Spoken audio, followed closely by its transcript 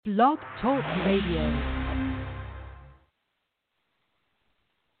Blog Talk Radio.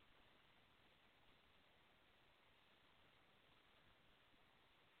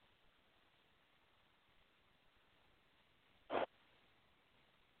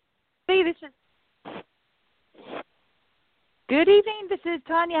 This is Good evening. This is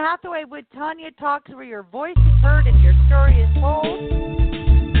Tanya Hathaway with Tanya TalkS, where your voice is heard and your story is told.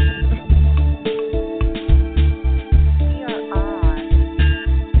 We are on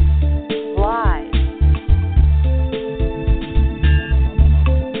live.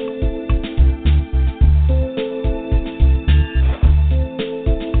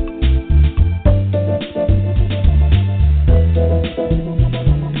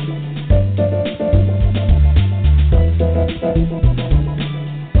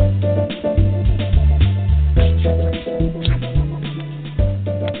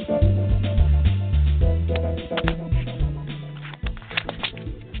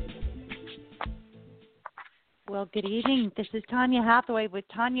 Well, good evening. This is Tanya Hathaway with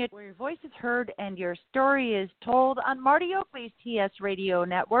Tanya, where your voice is heard and your story is told on Marti Oakley's TS Radio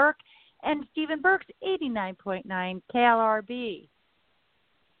Network and Stephen Burke's 89.9 KLRB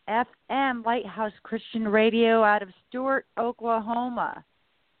FM Lighthouse Christian Radio out of Stewart, Oklahoma.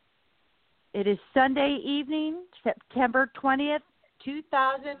 It is Sunday evening, September 20th,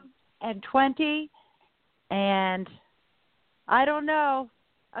 2020, and I don't know.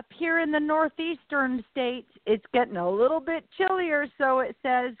 Up here in the northeastern states, it's getting a little bit chillier, so it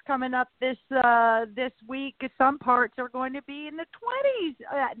says coming up this week, some parts are going to be in the 20s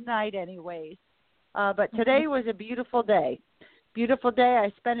at night anyways. But today was a beautiful day. Beautiful day.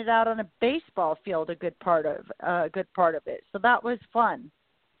 I spent it out on a baseball field a good part of it, so that was fun.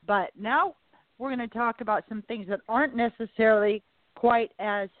 But now we're going to talk about some things that aren't necessarily quite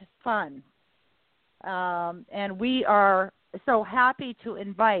as fun. And we are so happy to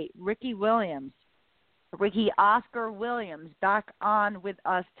invite Ricky Oscar Williams, back on with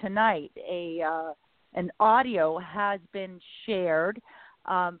us tonight. An audio has been shared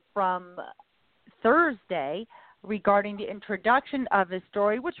from Thursday regarding the introduction of his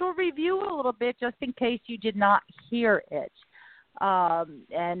story, which we'll review a little bit just in case you did not hear it.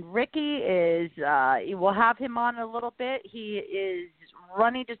 And Ricky we'll have him on a little bit. He is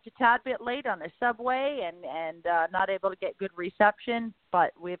running just a tad bit late on the subway and not able to get good reception,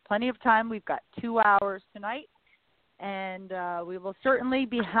 but we have plenty of time. We've got 2 hours tonight, and we will certainly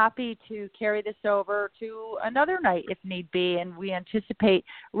be happy to carry this over to another night if need be, and we anticipate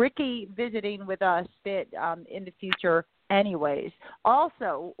Ricky visiting with us in the future anyways.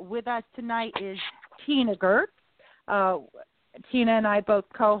 Also with us tonight is Tina Gert. Tina and I both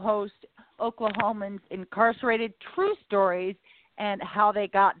co-host Oklahomans Incarcerated True Stories and How They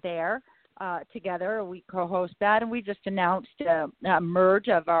Got There together. We co-host that, and we just announced a merge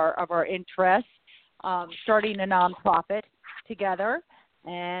of our interests, starting a nonprofit together.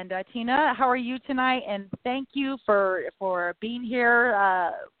 And Tina, how are you tonight? And thank you for being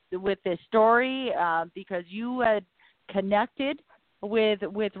here with this story because you had connected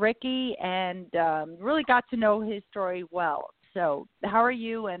with Ricky and really got to know his story well. So how are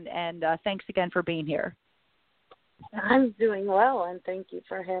you? And thanks again for being here. I'm doing well, and thank you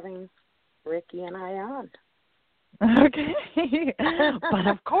for having Ricky and I on. Okay. but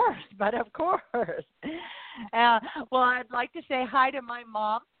of course. Well, I'd like to say hi to my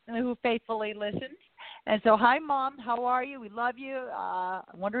mom, who faithfully listens. And so, hi, Mom. How are you? We love you.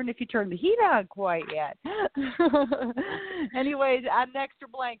 I'm wondering if you turned the heat on quite yet. Anyways, add an extra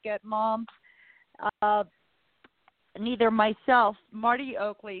blanket, Mom. Neither myself, Marti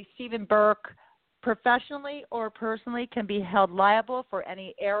Oakley, Stephen Burke, professionally or personally can be held liable for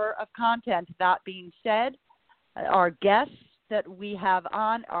any error of content. That being said, our guests that we have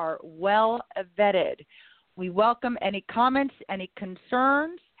on are well vetted. We welcome any comments, any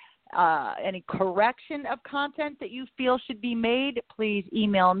concerns, any correction of content that you feel should be made. Please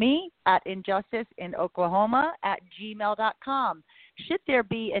email me at injusticeinoklahoma@gmail.com. Should there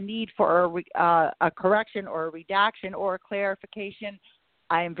be a need for a correction or a redaction or a clarification,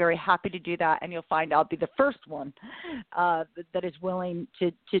 I am very happy to do that, and you'll find I'll be the first one that is willing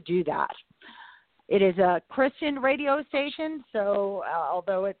to do that. It is a Christian radio station, so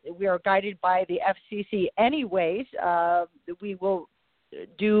although we are guided by the FCC anyways, we will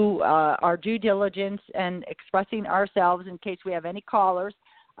do our due diligence and expressing ourselves in case we have any callers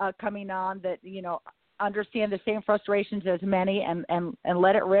coming on that, understand the same frustrations as many and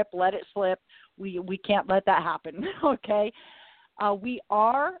let it rip, let it slip. We can't let that happen, okay? We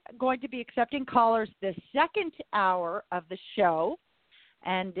are going to be accepting callers the second hour of the show.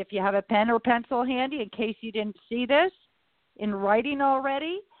 And if you have a pen or pencil handy, in case you didn't see this in writing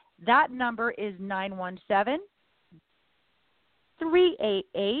already, That number is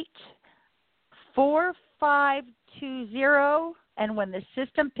 917-388-4520. And when the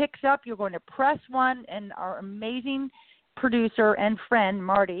system picks up, you're going to press 1, and our amazing producer and friend,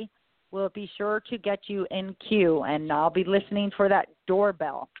 Marti, will be sure to get you in queue. And I'll be listening for that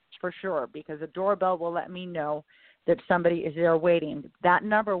doorbell for sure, because the doorbell will let me know that somebody is there waiting. That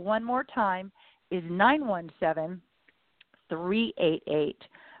number, one more time, is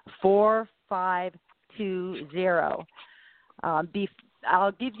 917-388-4520.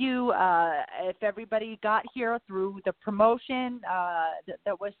 I'll give you, if everybody got here through the promotion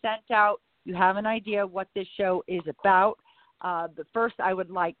that was sent out, you have an idea what this show is about. But first, I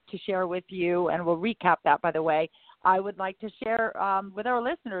would like to share with you, and we'll recap that, by the way, I would like to share with our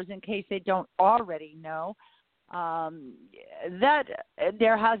listeners, in case they don't already know, that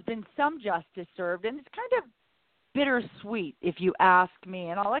there has been some justice served, and it's kind of bittersweet, if you ask me,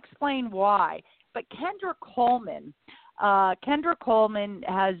 and I'll explain why. But Kendra Coleman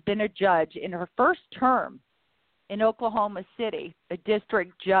has been a judge in her first term in Oklahoma City, a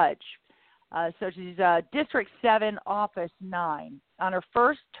district judge. So she's District 7, Office 9. On her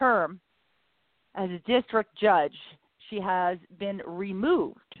first term as a district judge, she has been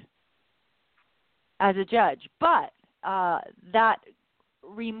removed as a judge. But that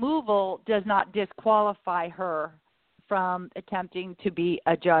removal does not disqualify her from attempting to be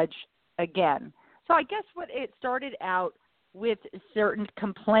a judge again. So I guess what it started out with certain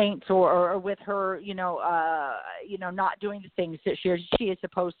complaints or with her, not doing the things that she is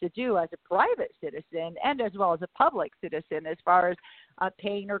supposed to do as a private citizen and as well as a public citizen, as far as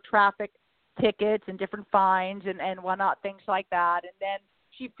paying her traffic tickets and different fines and whatnot, things like that. And then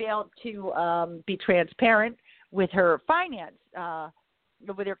she failed to be transparent with her finance,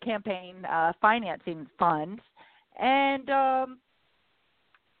 with her campaign financing funds.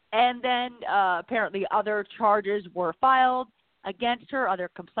 And then apparently other charges were filed against her. Other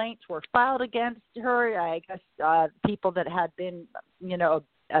complaints were filed against her. I guess people that had been,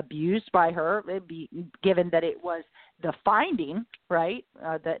 abused by her, given that it was the finding, right,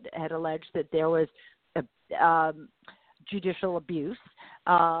 that had alleged that there was judicial abuse,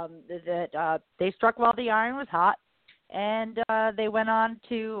 that they struck while the iron was hot, and they went on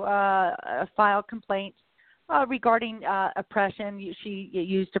to file complaints regarding oppression. She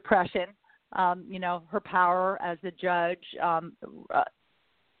used oppression, her power as a judge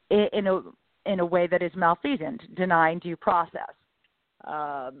in a way that is malfeasant, denying due process,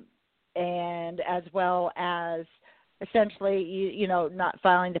 and as well as essentially, not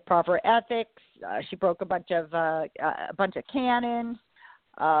filing the proper ethics. She broke a bunch of canons.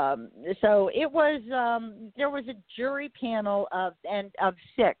 So it was there was a jury panel of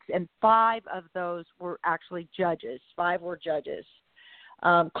 6, and 5 of those were actually judges. 5 were judges.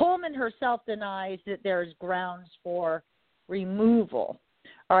 Coleman herself denies that there's grounds for removal.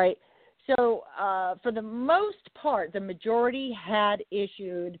 All right. So for the most part, the majority had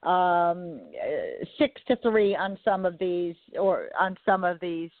issued 6-3 on some of these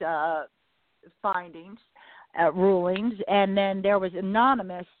findings. Rulings, and then there was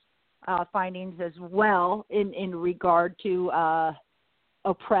anonymous findings as well in regard to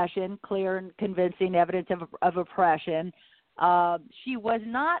oppression, clear and convincing evidence of oppression. She was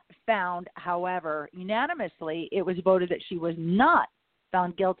not found, however, unanimously. It was voted that she was not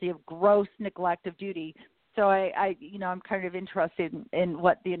found guilty of gross neglect of duty. So I'm kind of interested in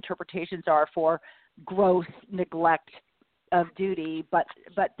what the interpretations are for gross neglect of duty, but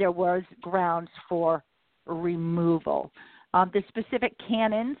there was grounds for removal. The specific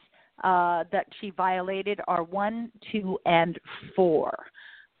canons that she violated are 1, 2, and 4.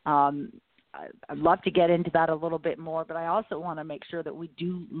 I'd love to get into that a little bit more, but I also want to make sure that we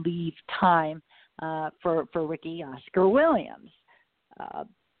do leave time for Ricky Oscar Williams.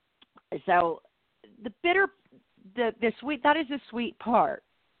 So the sweet, that is the sweet part,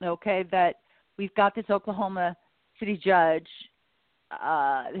 okay, that we've got this Oklahoma City judge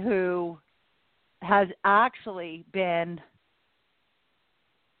who has actually been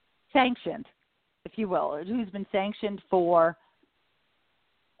sanctioned, if you will, who's been sanctioned for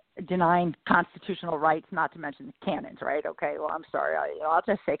denying constitutional rights, not to mention the canons, right? Okay, well, I'm sorry. I'll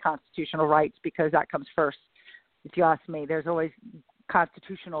just say constitutional rights because that comes first. If you ask me, there's always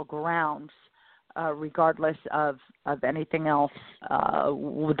constitutional grounds, regardless of anything else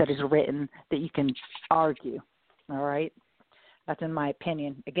that is written, that you can argue, all right? That's in my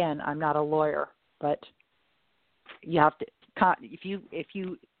opinion. Again, I'm not a lawyer, but you have to, if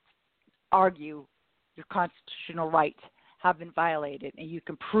you argue your constitutional rights have been violated and you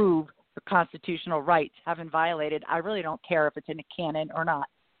can prove your constitutional rights have been violated, I really don't care if it's in a canon or not.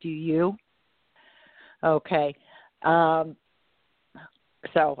 Do you? Okay.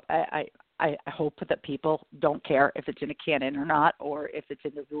 So I hope that people don't care if it's in a canon or not, or if it's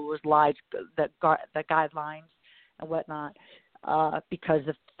in the rules, lives, the guidelines, and whatnot, because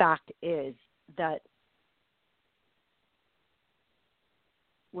the fact is that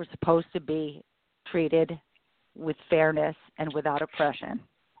we're supposed to be treated with fairness and without oppression,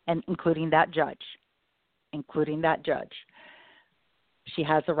 and including that judge. She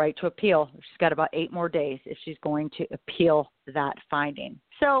has the right to appeal. She's got about 8 more days if she's going to appeal that finding.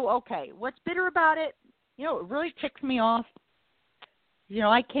 So, okay, what's bitter about it? You know, it really ticks me off. You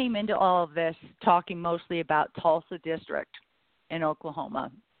know, I came into all of this talking mostly about Tulsa District in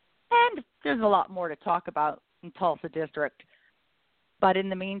Oklahoma. And there's a lot more to talk about in Tulsa District. But in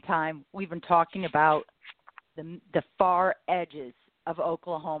the meantime, we've been talking about the far edges of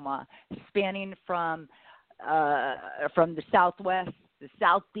Oklahoma, spanning from the southwest, the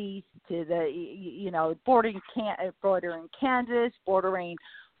southeast, to the bordering Kansas, bordering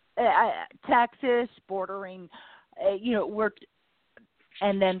Texas, bordering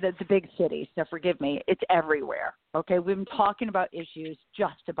and then the big cities. So forgive me, it's everywhere. Okay, we've been talking about issues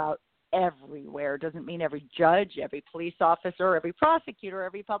just about everywhere. Doesn't mean every judge, every police officer, every prosecutor,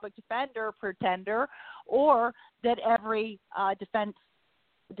 every public defender, pretender, or that every defense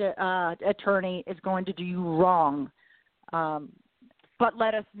attorney is going to do you wrong. But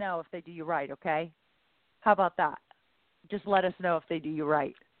let us know if they do you right, okay? How about that? Just let us know if they do you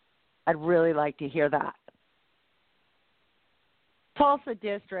right. I'd really like to hear that. Tulsa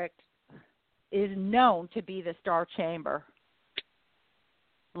District is known to be the Star Chamber.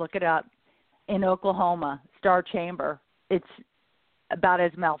 Look it up. In Oklahoma, Star Chamber. It's about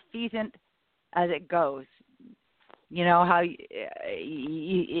as malfeasant as it goes. You know how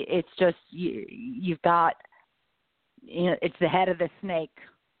it's just you've got, it's the head of the snake.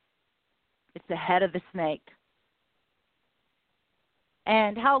 It's the head of the snake.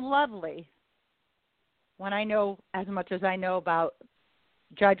 And how lovely, when I know as much as I know about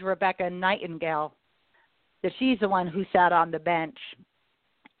Judge Rebecca Nightingale, that she's the one who sat on the bench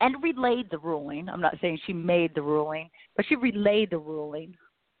and relayed the ruling. I'm not saying she made the ruling, but she relayed the ruling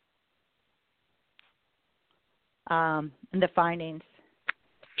and the findings.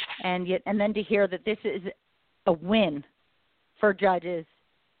 And then to hear that this is a win for judges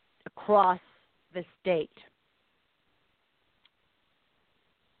across the state.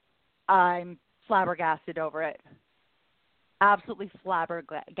 I'm flabbergasted over it. Absolutely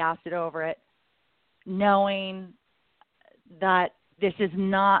flabbergasted over it, knowing that this is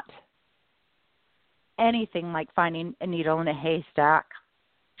not anything like finding a needle in a haystack.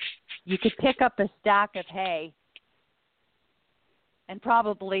 You could pick up a stack of hay, and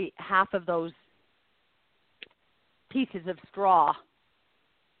probably half of those pieces of straw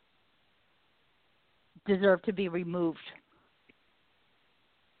deserve to be removed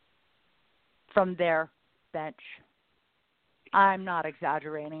from their bench. I'm not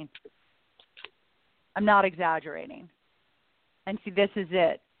exaggerating. And see, this is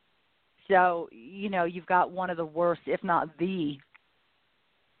it. So, you've got one of the worst, if not the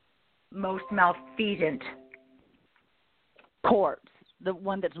most malfeasant courts, the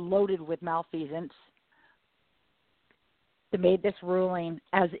one that's loaded with malfeasance, that made this ruling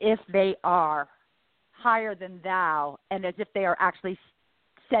as if they are higher than thou and as if they are actually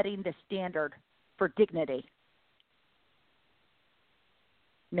setting the standard for dignity.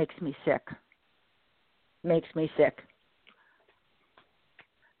 Makes me sick.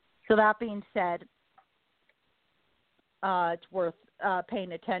 So that being said, it's worth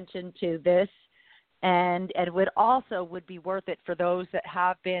paying attention to this, and it would be worth it for those that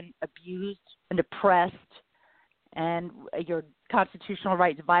have been abused and oppressed and your constitutional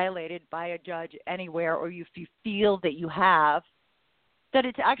rights violated by a judge anywhere, or if you feel that you have, that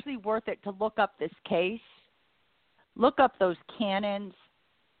it's actually worth it to look up this case, look up those canons.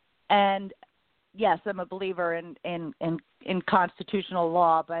 And yes, I'm a believer in constitutional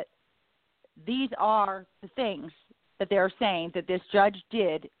law, but these are the things that they're saying that this judge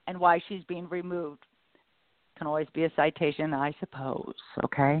did and why she's being removed. Can always be a citation, I suppose,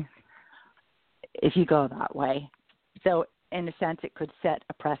 okay, if you go that way. So in a sense, it could set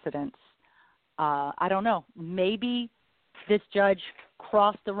a precedence. I don't know. Maybe this judge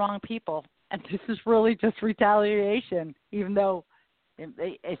crossed the wrong people, and this is really just retaliation, even though, is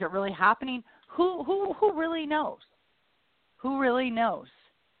it really happening? Who really knows? Who really knows?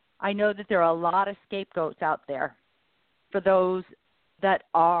 I know that there are a lot of scapegoats out there for those that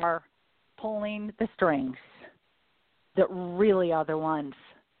are pulling the strings, that really are the ones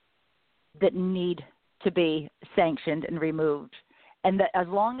that need to be sanctioned and removed. And that as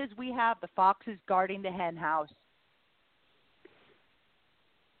long as we have the foxes guarding the hen house,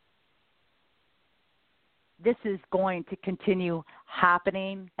 this is going to continue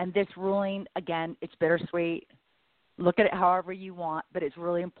happening. And this ruling, again, it's bittersweet. Look at it however you want, but it's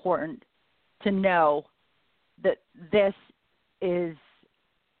really important to know that this is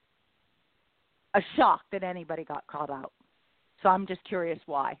a shock that anybody got caught out. So I'm just curious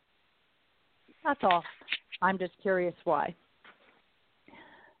why. That's all. I'm just curious why.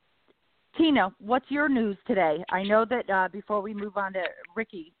 Tina, what's your news today? I know that before we move on to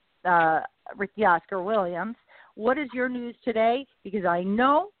Ricky Oscar Williams, what is your news today? Because I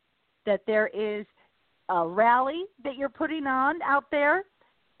know that there is a rally that you're putting on out there,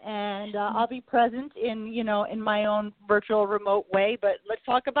 and I'll be present in my own virtual remote way. But let's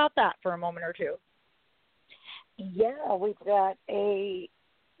talk about that for a moment or two. Yeah, we've got a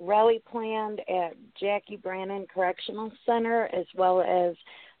rally planned at Jackie Brannon Correctional Center as well as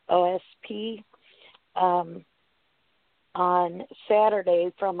OSP on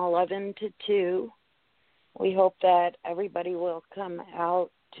Saturday from 11 to 2. We hope that everybody will come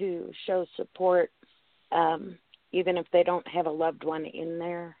out to show support, even if they don't have a loved one in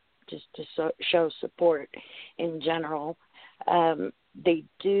there, just to show support in general. They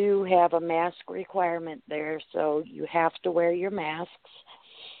do have a mask requirement there, so you have to wear your masks.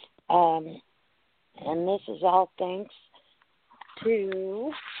 And this is all thanks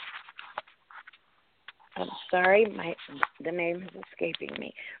to, I'm sorry, the name is escaping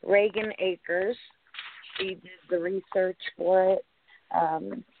me, Reagan Akers. She did the research for it.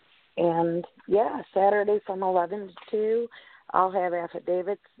 And, yeah, Saturday from 11 to 2, I'll have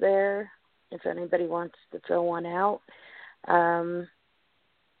affidavits there if anybody wants to fill one out. And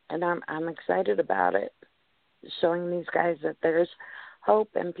I'm excited about it, showing these guys that there's hope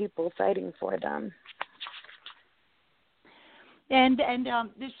and people fighting for them. And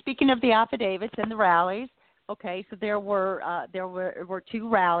speaking of the affidavits and the rallies, okay, so there were 2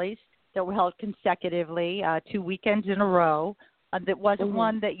 rallies that were held consecutively, 2 weekends in a row. That wasn't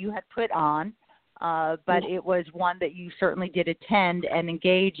one that you had put on, but it was one that you certainly did attend and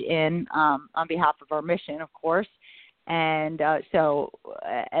engage in on behalf of our mission, of course. And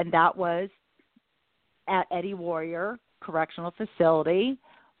and that was at Eddie Warrior Correctional Facility,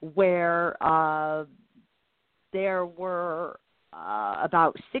 where there were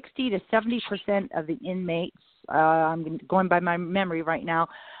about 60 to 70% of the inmates. I'm going by my memory right now,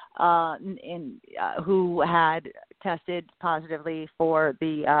 who had tested positively for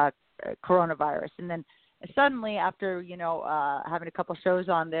the coronavirus. And then suddenly, after having a couple shows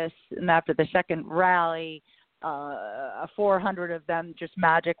on this, and after the second rally, 400 of them just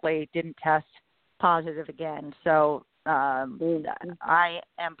magically didn't test positive again. So I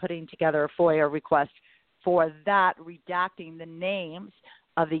am putting together a FOIA request for that, redacting the names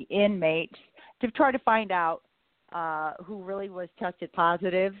of the inmates to try to find out who really was tested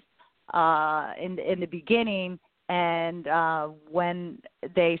positive in the beginning and when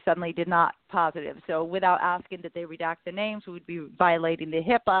they suddenly did not positive. So without asking that they redact the names, we would be violating the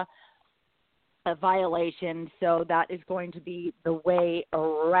HIPAA violation. So that is going to be the way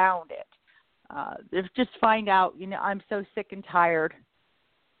around it. Just find out, I'm so sick and tired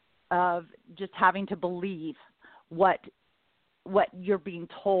of just having to believe what you're being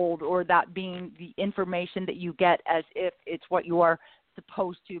told, or that being the information that you get as if it's what you are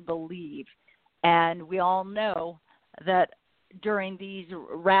supposed to believe. And we all know that during these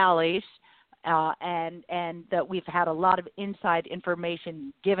rallies and that we've had a lot of inside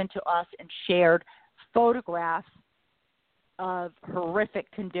information given to us and shared, photographs of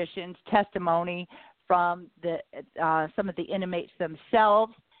horrific conditions, testimony from some of the inmates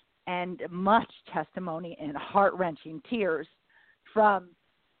themselves, and much testimony and heart-wrenching tears from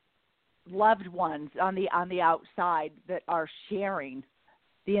loved ones on the outside that are sharing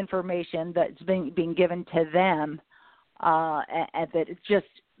the information that's being given to them, and that it's just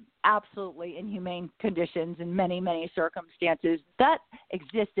absolutely inhumane conditions in many, many circumstances. That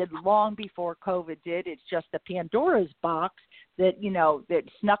existed long before COVID did. It's just the Pandora's box that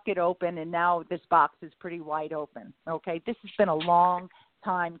snuck it open, and now this box is pretty wide open. Okay, this has been a long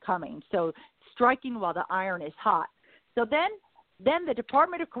time coming. So striking while the iron is hot. So then the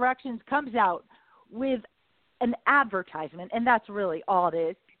Department of Corrections comes out with an advertisement, and that's really all it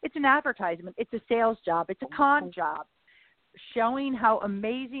is. It's an advertisement. It's a sales job. It's a con job, showing how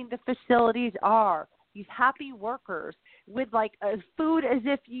amazing the facilities are. These happy workers with food as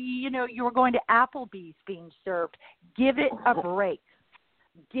if you were going to Applebee's being served. Give it a break.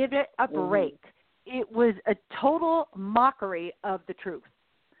 Give it a break. It was a total mockery of the truth.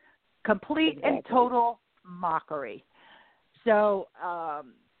 Complete and total mockery. So,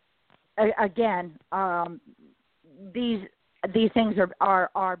 again, these things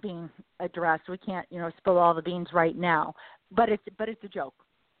are being addressed. We can't, spill all the beans right now, but it's a joke.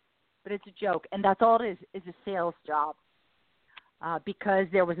 But it's a joke, and that's all it is a sales job. Because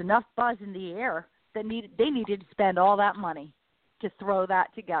there was enough buzz in the air that they needed to spend all that money to throw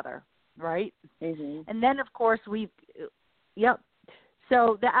that together, right? Mm-hmm. And then, of course,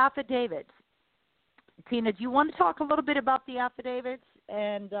 So the affidavits. Tina, do you want to talk a little bit about the affidavits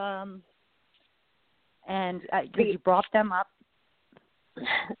and you brought them up?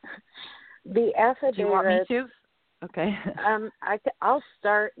 The affidavits. Do you want me to? Okay. I'll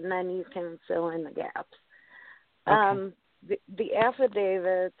start, and then you can fill in the gaps. Okay. The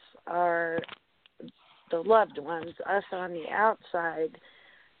affidavits are the loved ones, us on the outside,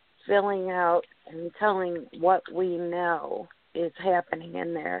 filling out and telling what we know is happening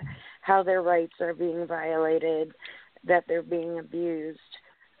in there, how their rights are being violated, that they're being abused.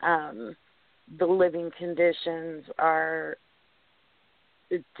 The living conditions are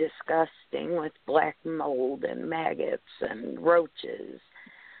disgusting with black mold and maggots and roaches.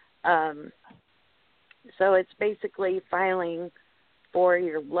 So it's basically filing for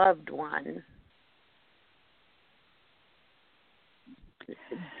your loved one,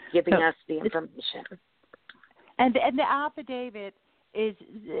 giving us the information. And the affidavit is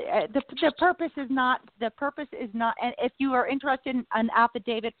the purpose is not. And if you are interested in an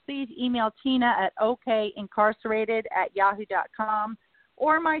affidavit, please email Tina at okincarcerated@yahoo.com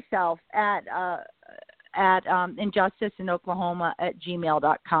or myself at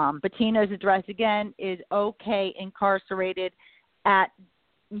injusticeinoklahoma@gmail.com. But Tina's address again is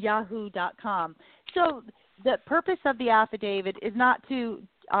okincarcerated@yahoo.com. So the purpose of the affidavit is not to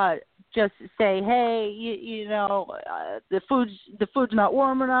just say, hey, the food's not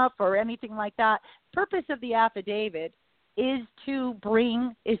warm enough or anything like that. Purpose of the affidavit is to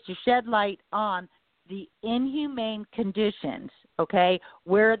shed light on the inhumane conditions, okay,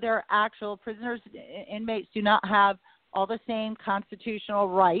 where their actual prisoners, inmates do not have all the same constitutional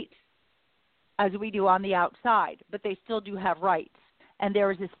rights as we do on the outside, but they still do have rights. And there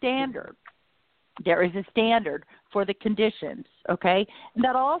is a standard. There is a standard for the conditions, okay? And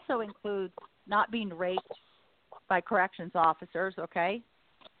that also includes not being raped by corrections officers, okay?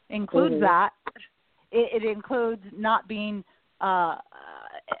 Includes that. It includes not being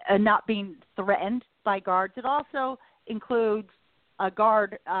threatened by guards. It also includes a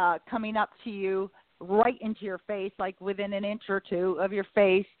guard coming up to you right into your face, like within an inch or two of your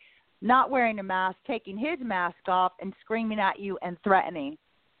face, not wearing a mask, taking his mask off, and screaming at you and threatening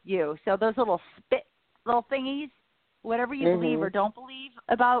you. So those little thingies, whatever you believe or don't believe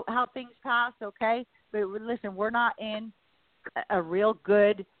about how things pass, okay? But listen, we're not in a real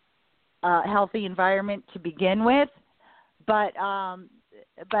good, healthy environment to begin with, but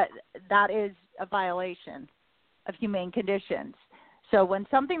that is a violation of humane conditions. So when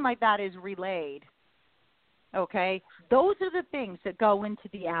something like that is relayed, okay, those are the things that go into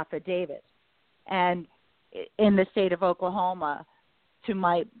the affidavit. And in the state of Oklahoma, to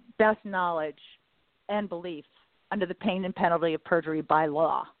my best knowledge and belief, under the pain and penalty of perjury by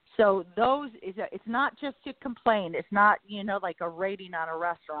law. So it's not just to complain. It's not, like a raiding on a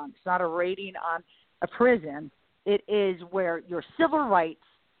restaurant. It's not a raiding on a prison. It is where your civil rights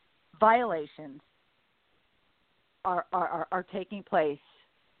violations are taking place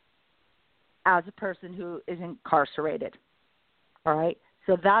as a person who is incarcerated. All right?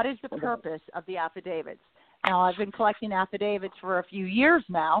 So that is the purpose of the affidavits. Now, I've been collecting affidavits for a few years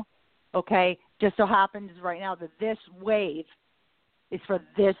now, okay? Just so happens right now that this wave is for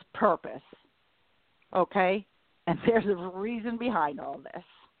this purpose, okay? And there's a reason behind all this.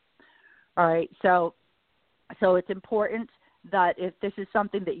 All right? So it's important that if this is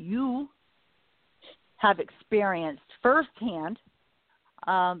something that you have experienced firsthand,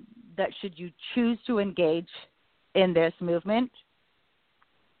 that should you choose to engage in this movement,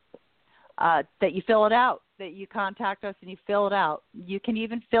 that you fill it out, that you contact us and you fill it out. You can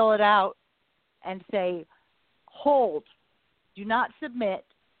even fill it out and say, hold, do not submit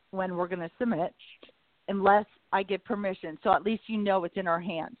when we're going to submit unless I give permission. So at least it's in our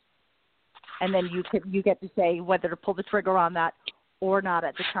hands. And then you get to say whether to pull the trigger on that or not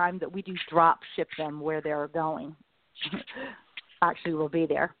at the time that we do drop ship them where they're going. Actually, we'll be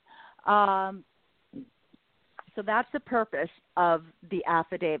there. So that's the purpose of the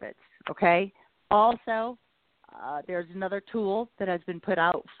affidavits, okay? Also, there's another tool that has been put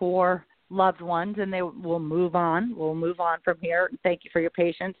out for loved ones, and they will move on. We'll move on from here. Thank you for your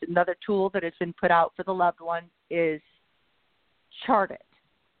patience. Another tool that has been put out for the loved one is Chart It.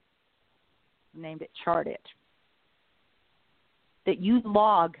 Named it Chart It. that you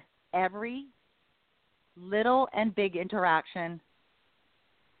log every little and big interaction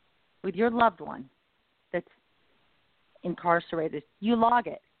with your loved one that's incarcerated. You log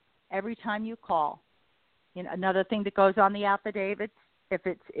it every time you call. Another thing that goes on the affidavits, if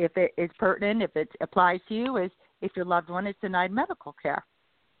it is pertinent, if it applies to you, is if your loved one is denied medical care.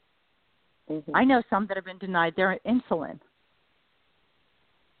 Mm-hmm. I know some that have been denied their insulin.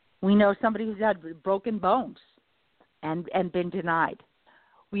 We know somebody who's had broken bones and been denied.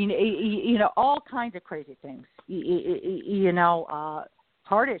 All kinds of crazy things.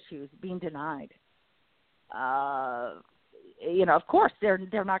 Heart issues being denied. Of course,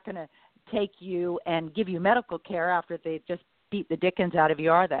 they're not going to take you and give you medical care after they just beat the dickens out of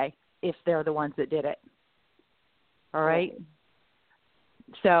you, are they? If they're the ones that did it. All right.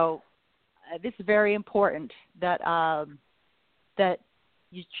 So this is very important that that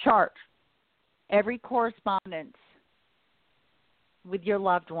you chart every correspondence with your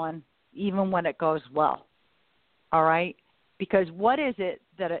loved one, even when it goes well. All right? Because what is it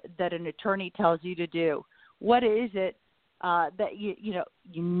that an attorney tells you to do? What is it that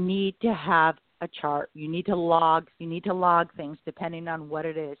you need to have a chart? You need to log. You need to log things depending on what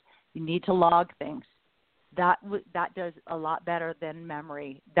it is. You need to log things. That does a lot better than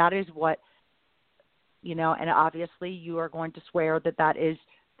memory. That is what and obviously you are going to swear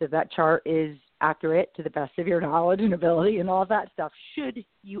that chart is accurate to the best of your knowledge and ability and all that stuff, should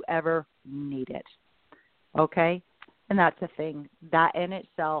you ever need it. Okay? And that's the thing. That in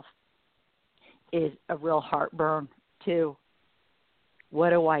itself is a real heartburn, too.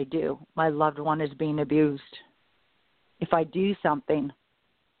 What do I do? My loved one is being abused. If I do something,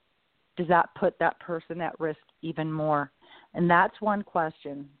 does that put that person at risk even more? And that's one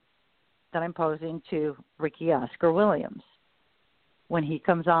question that I'm posing to Ricky Oscar Williams. When he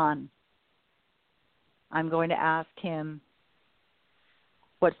comes on, I'm going to ask him,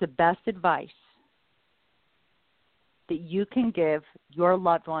 what's the best advice that you can give your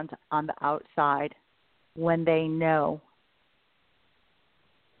loved ones on the outside when they know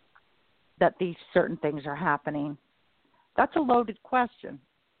that these certain things are happening? That's a loaded question.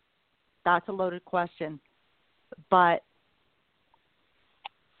 But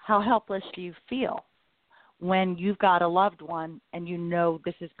how helpless do you feel when you've got a loved one and you know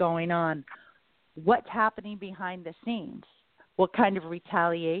this is going on? What's happening behind the scenes? What kind of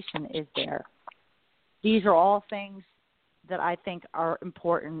retaliation is there? These are all things that I think are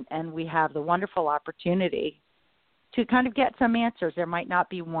important, and we have the wonderful opportunity to kind of get some answers. There might not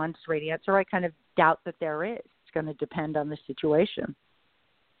be one straight answer. I kind of doubt that there is. It's going to depend on the situation.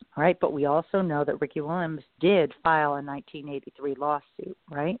 All right, but we also know that Ricky Williams did file a 1983 lawsuit,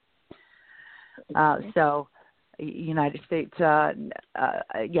 right? So, United States, a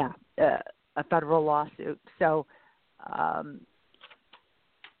federal lawsuit. So,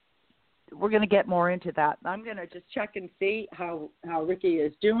 we're going to get more into that. I'm going to just check and see how Ricky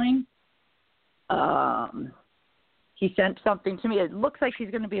is doing. He sent something to me. It looks like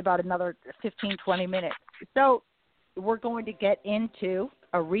he's going to be about another 15, 20 minutes. So we're going to get into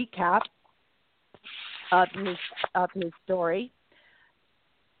a recap of his story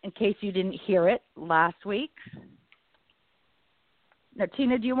in case you didn't hear it last week. Now,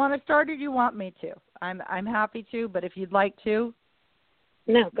 Tina, do you want to start or do you want me to? I'm happy to, but if you'd like to.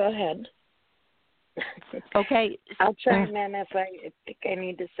 No, go ahead. Okay. I'll chime in if I think I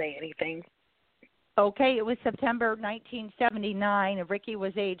need to say anything. Okay, it was September 1979, and Ricky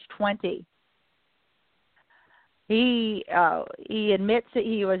was age 20. He admits that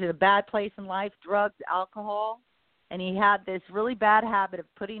he was in a bad place in life, drugs, alcohol, and he had this really bad habit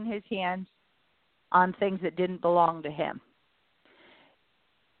of putting his hands on things that didn't belong to him.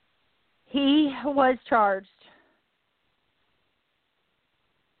 He was charged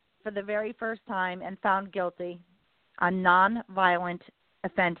for the very first time and found guilty on nonviolent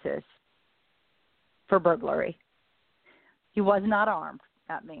offenses for burglary. He was not armed,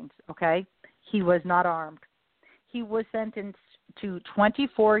 that means, okay? He was not armed. He was sentenced to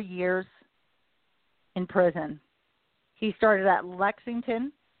 24 years in prison. He started at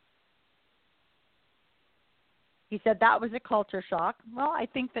Lexington. He said that was a culture shock. Well, I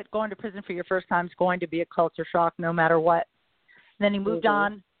think that going to prison for your first time is going to be a culture shock no matter what. Then he moved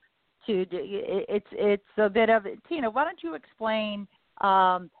on to, it's a bit of, Tina, why don't you explain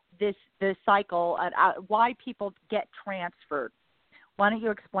this cycle and why people get transferred? Why don't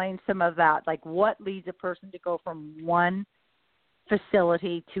you explain some of that, like what leads a person to go from one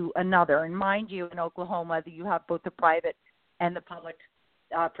facility to another? And mind you, in Oklahoma, you have both the private and the public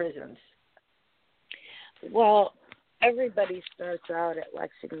prisons. Well, everybody starts out at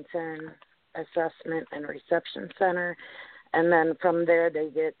Lexington Assessment and Reception Center. and then from there they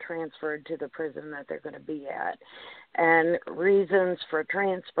get transferred to the prison that they're going to be at. And reasons for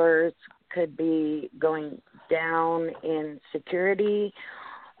transfers could be going down in security.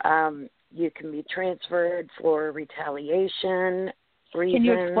 You can be transferred for retaliation reasons. Can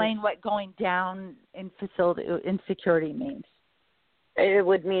you explain what going down in security means? It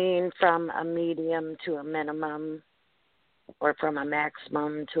would mean from a medium to a minimum, or from a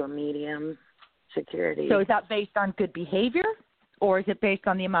maximum to a medium security. So is that based on good behavior, or is it based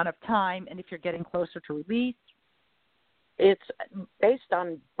on the amount of time and if you're getting closer to release? It's based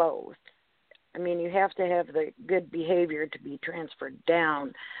on both. I mean, you have to have the good behavior to be transferred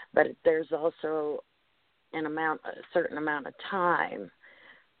down, but there's also a certain amount of time.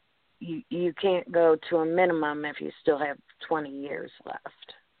 You can't go to a minimum if you still have 20 years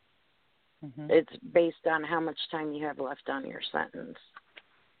left. Mm-hmm. It's based on how much time you have left on your sentence.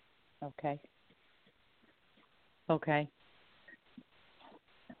 Okay.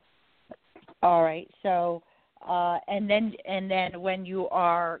 All right. So, and then when you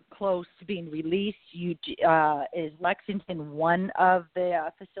are close to being released, is Lexington one of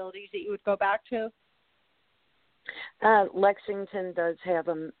the facilities that you would go back to? Lexington does have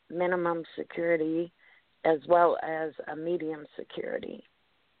a minimum security as well as a medium security.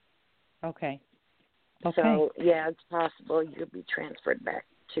 Okay. So, yeah, it's possible you could be transferred back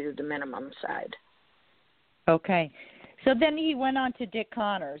to the minimum side. Okay. So then he went on to Dick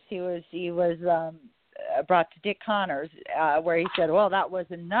Connors. He was brought to Dick Connors, where he said, well, that was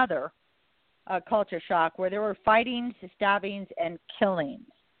another culture shock where there were fightings, stabbings, and killings.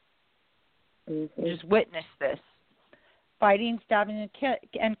 Mm-hmm. Just witnessed this. Fighting, stabbing,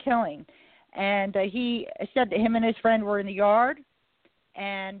 and killing. And he said that him and his friend were in the yard,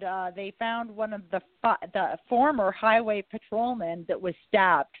 and they found one of the former highway patrolmen that was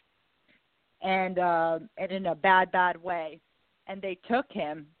stabbed, and in a bad way. And they took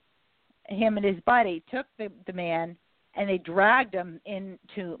him and his buddy took the man, and they dragged him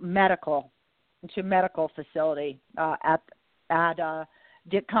into medical facility at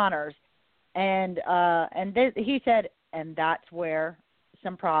Dick Connors, he said, and that's where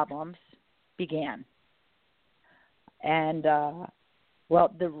some problems began. And the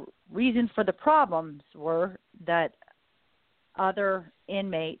reason for the problems were that other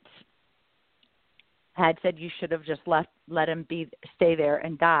inmates had said you should have just let him stay there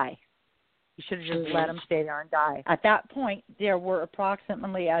and die. You should have just let him stay there and die. At that point, there were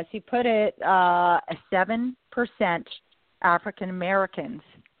approximately, as he put it, 7% African Americans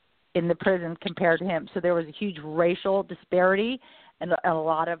in the prison compared to him. So there was a huge racial disparity and a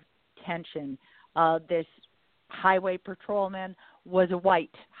lot of tension. This highway patrolman was a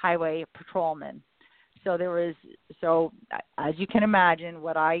white highway patrolman. So as you can imagine,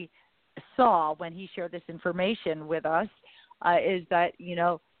 what I saw when he shared this information with us is that,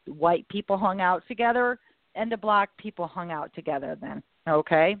 white people hung out together and the black people hung out together then.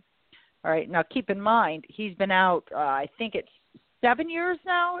 Okay? All right. Now, keep in mind, he's been out, I think it's 7 years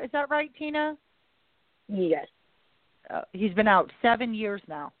now. Is that right, Tina? Yes. He's been out 7 years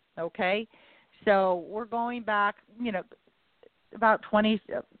now. Okay? So we're going back, about 20,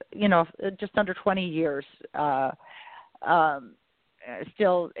 just under 20 years.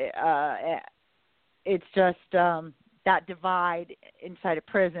 Still, it's just that divide inside a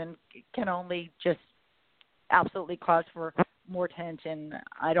prison can only just absolutely cause for more tension.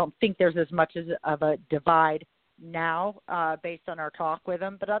 I don't think there's as much of a divide now based on our talk with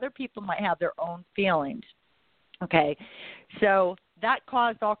them, but other people might have their own feelings. Okay, so that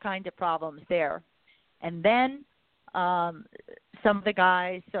caused all kinds of problems there. And then some of the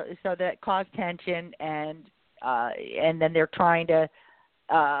guys, so that caused tension, and then they're trying to,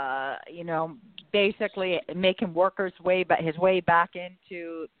 basically make him work his way back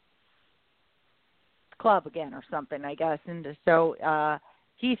into the club again or something, I guess. And so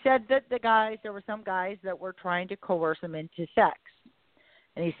he said that there were some guys that were trying to coerce him into sex.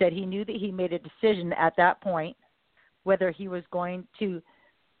 And he said he knew that he made a decision at that point whether he was going to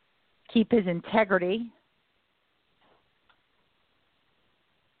keep his integrity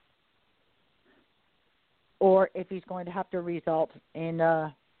or if he's going to have to result in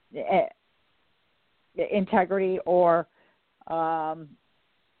integrity or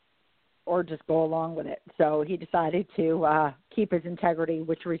just go along with it. So he decided to keep his integrity,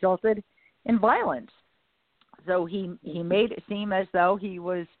 which resulted in violence. So he made it seem as though he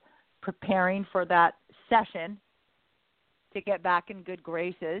was preparing for that session to get back in good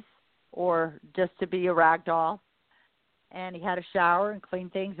graces or just to be a rag doll. And he had a shower and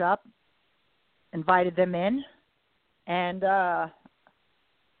cleaned things up, invited them in, and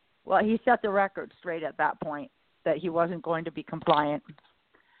he set the record straight at that point. that he wasn't going to be compliant.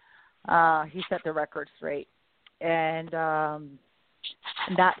 He set the record straight. And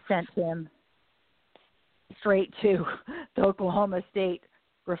that sent him straight to the Oklahoma State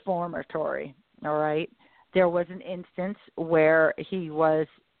Reformatory, all right? There was an instance where he was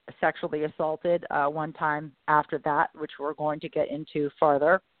sexually assaulted one time after that, which we're going to get into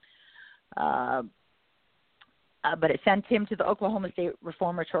further. But it sent him to the Oklahoma State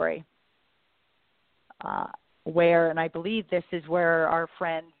Reformatory, where, and I believe this is where our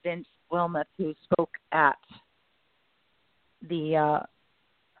friend Vince Wilmoth, who spoke at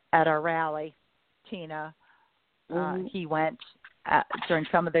our rally, Tina, he went during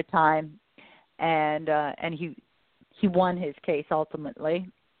some of the time, and he won his case ultimately.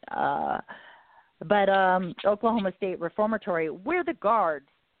 But Oklahoma State Reformatory, where the guards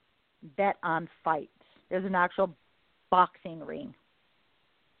bet on fights. There's an actual boxing ring.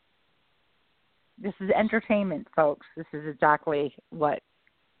 This is entertainment, folks. This is exactly what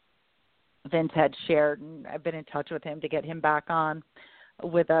Vince had shared, and I've been in touch with him to get him back on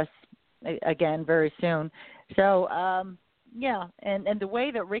with us again very soon. So, yeah, and the way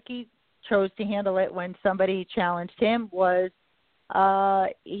that Ricky chose to handle it when somebody challenged him was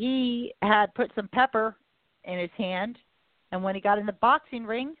he had put some pepper in his hand, and when he got in the boxing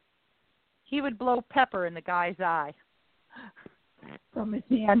ring, he would blow pepper in the guy's eye from his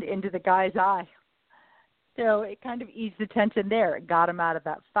hand into the guy's eye. So it kind of eased the tension there. It got him out of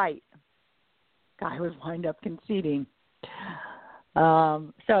that fight. Guy would wind up conceding.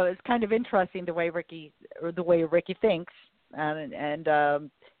 So it's kind of interesting the way Ricky thinks, and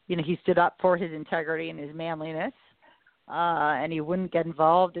he stood up for his integrity and his manliness, and he wouldn't get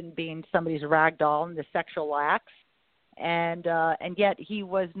involved in being somebody's rag doll in the sexual acts, and yet he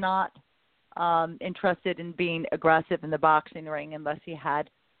was not interested in being aggressive in the boxing ring unless he had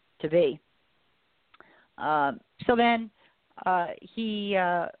to be. So then he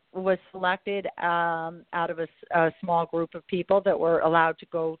was selected out of a small group of people that were allowed to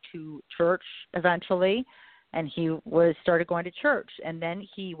go to church eventually, and he started going to church. And then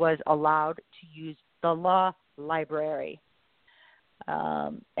he was allowed to use the law library.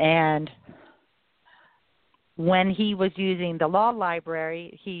 And when he was using the law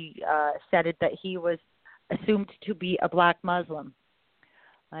library, he said that he was assumed to be a black Muslim.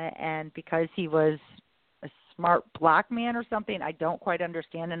 And because he was a smart black man or something, I don't quite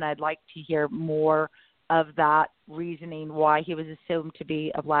understand, and I'd like to hear more of that reasoning why he was assumed to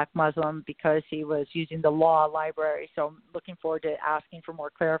be a black Muslim, because he was using the law library. So I'm looking forward to asking for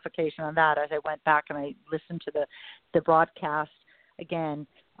more clarification on that as I went back and I listened to the broadcast again.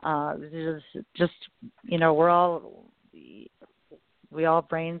 Just we all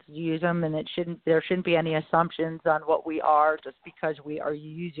brains use them, and there shouldn't be any assumptions on what we are just because we are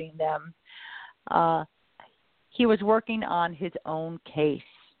using them. He was working on his own case.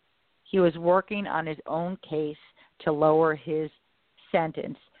 He was working on his own case to lower his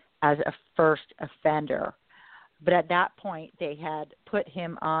sentence as a first offender. But at that point, they had put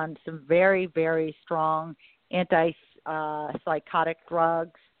him on some very, very strong anti-psychotic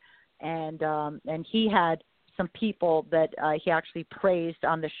drugs, and he had some people that he actually praised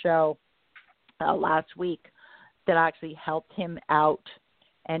on the show last week that actually helped him out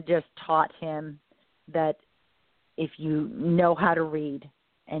and just taught him that if you know how to read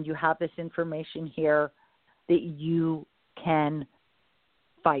and you have this information here, that you can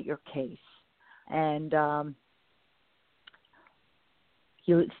fight your case. And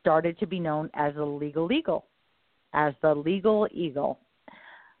he started to be known as the legal eagle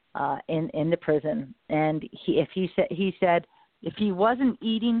in the prison. And he said if he wasn't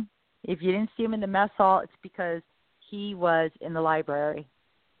eating, if you didn't see him in the mess hall, it's because he was in the library.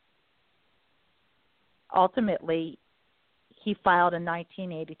 Ultimately, he filed a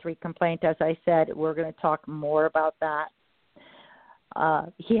 1983 complaint. As I said, we're going to talk more about that.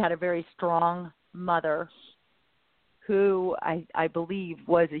 He had a very strong mother who I believe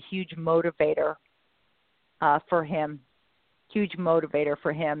was a huge motivator for him.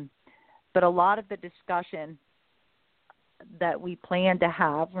 But a lot of the discussion that we plan to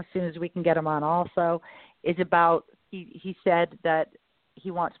have, as soon as we can get him on also, is about, he said that he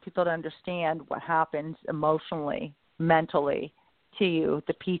wants people to understand what happens emotionally, mentally to you,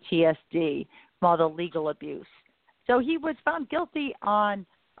 the PTSD, from all the legal abuse. So he was found guilty on,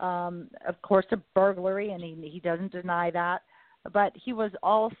 of course, a burglary, and he doesn't deny that, but he was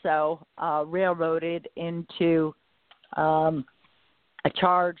also railroaded into a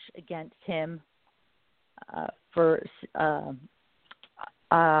charge against him for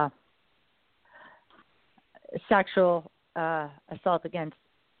sexual assault against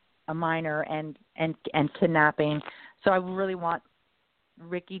a minor and kidnapping. So I really want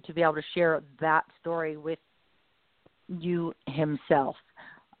Ricky to be able to share that story with you himself,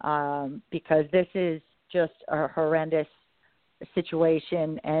 because this is just a horrendous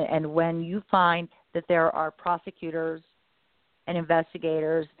situation. And when you find that there are prosecutors and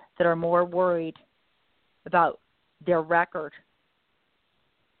investigators that are more worried about their record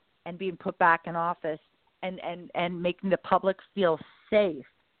and being put back in office and making the public feel safe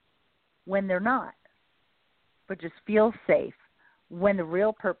when they're not, but just feel safe when the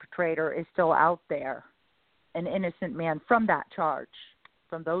real perpetrator is still out there, an innocent man from that charge,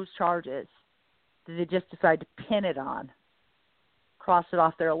 from those charges, that they just decide to pin it on, cross it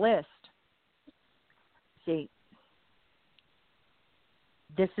off their list. See,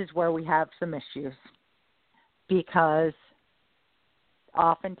 this is where we have some issues, because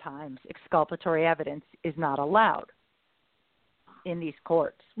oftentimes exculpatory evidence is not allowed in these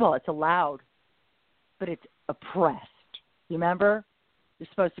courts. Well, it's allowed, but it's oppressed. Remember, you're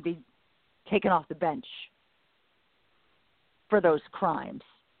supposed to be taken off the bench for those crimes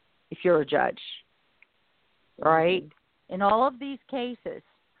if you're a judge, right? In all of these cases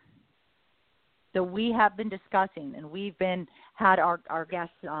that we have been discussing, and we've had our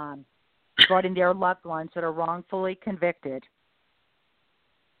guests on, regarding their loved ones that are wrongfully convicted,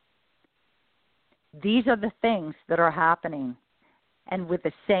 these are the things that are happening, and with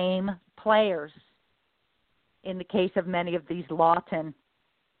the same players. In the case of many of these Lawton,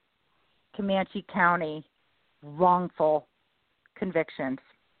 Comanche County wrongful convictions.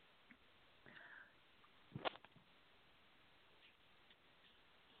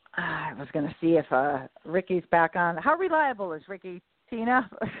 I was going to see if Ricky's back on. How reliable is Ricky, Tina?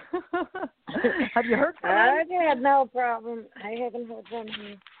 Have you heard from him? I had no problem. I haven't heard from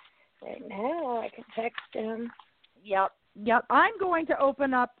him right now. I can text him. Yep. I'm going to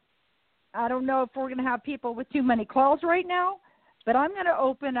open up. I don't know if we're going to have people with too many calls right now, but I'm going to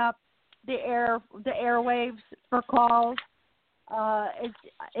open up the airwaves for calls.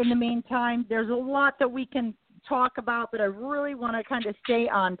 In the meantime, there's a lot that we can talk about, but I really want to kind of stay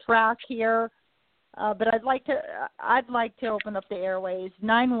on track here. But I'd like to open up the airways.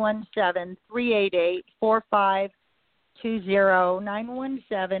 917-388-4520.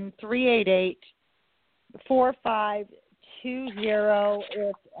 917-388-4520.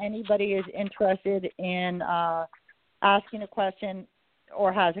 If anybody is interested in asking a question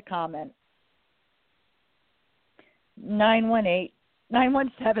or has a comment.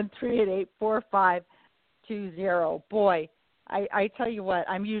 917-388-4520. Boy, I tell you what,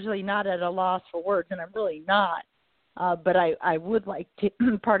 I'm usually not at a loss for words, and I'm really not. But I would like to,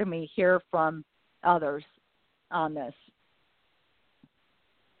 hear from others on this.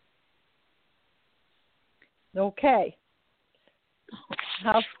 Okay.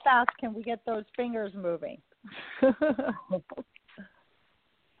 How fast can we get those fingers moving?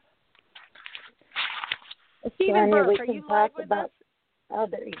 Stephen Burke, are you live with us? Oh,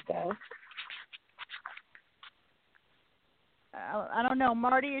 there you go. I don't know.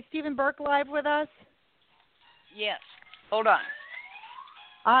 Marty, is Stephen Burke live with us? Yes. Hold on.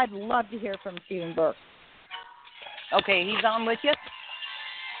 I'd love to hear from Stephen Burke. Okay, he's on with you?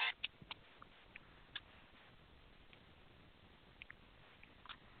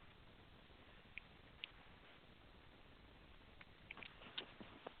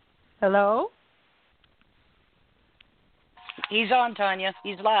 Hello? He's on, Tanya.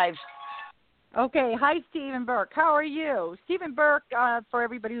 He's live. Okay. Hi, Stephen Burke. How are you? Stephen Burke, for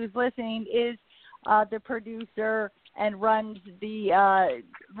everybody who's listening, is the producer and runs the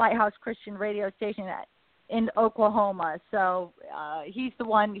Lighthouse Christian radio station in Oklahoma. So he's the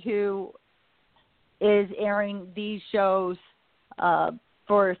one who is airing these shows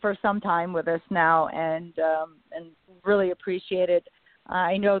for some time with us now, and really appreciate it.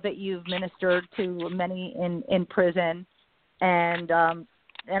 I know that you've ministered to many in prison, and I'm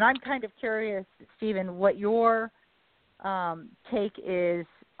kind of curious, Stephen, what your take is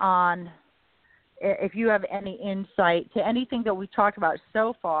on, if you have any insight to anything that we've talked about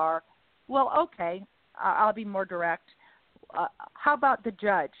so far. Well, okay, I'll be more direct. How about the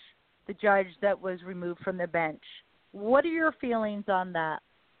judge that was removed from the bench? What are your feelings on that?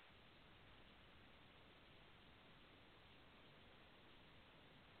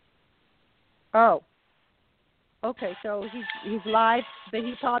 Oh, okay. So he's live, but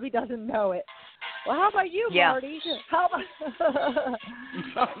he probably doesn't know it. Well, how about you, yeah. Marty? How about?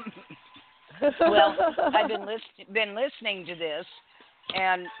 Well, I've been listening to this,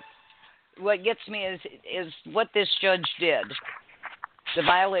 and what gets me is what this judge did. The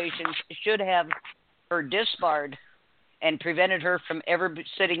violation should have her disbarred and prevented her from ever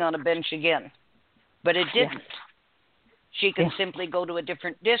sitting on a bench again. But it didn't. Yeah. She can simply go to a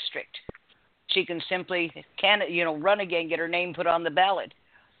different district. She can simply, run again, get her name put on the ballot.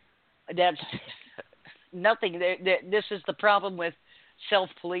 That's nothing. This is the problem with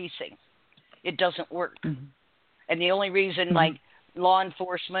self-policing. It doesn't work. Mm-hmm. And the only reason, mm-hmm. like, law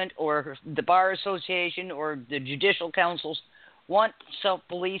enforcement or the Bar Association or the judicial councils want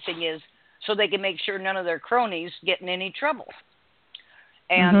self-policing is so they can make sure none of their cronies get in any trouble.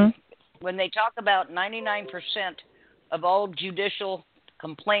 And mm-hmm. when they talk about 99% of all judicial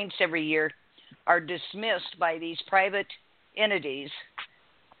complaints every year are dismissed by these private entities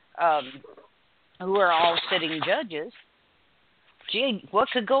who are all sitting judges, gee, what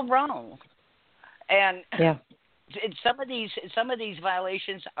could go wrong? And yeah. Some of these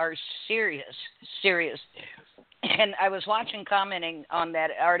violations are serious. And I was commenting on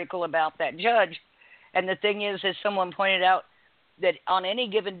that article about that judge, and the thing is, as someone pointed out, that on any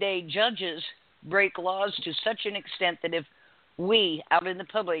given day, judges break laws to such an extent that if we, out in the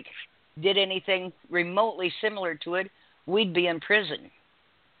public, did anything remotely similar to it, we'd be in prison.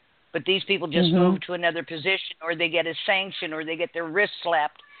 But these people just mm-hmm. move to another position, or they get a sanction, or they get their wrist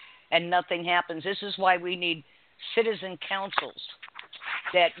slapped, and nothing happens. This is why we need citizen councils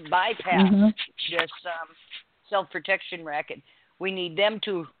that bypass mm-hmm. this self-protection racket. We need them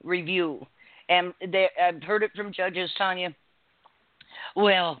to review. And I've heard it from judges, Tanya.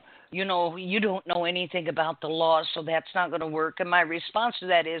 Well, you don't know anything about the law, so that's not going to work. And my response to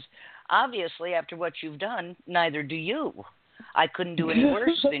that is, obviously, after what you've done, neither do you. I couldn't do any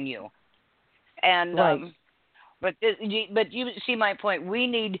worse than you. And right. But you see my point. We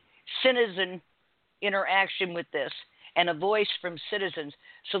need citizen interaction with this and a voice from citizens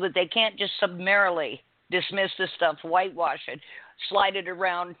so that they can't just summarily dismiss this stuff, whitewash it, slide it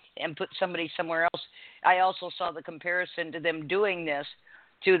around, and put somebody somewhere else. I also saw the comparison to them doing this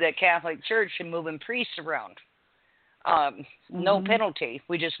to the Catholic Church and moving priests around. Mm-hmm. No penalty.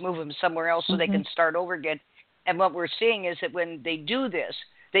 We just move them somewhere else so mm-hmm. they can start over again. And what we're seeing is that when they do this,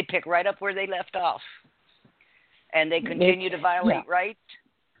 they pick right up where they left off. And they continue to violate rights.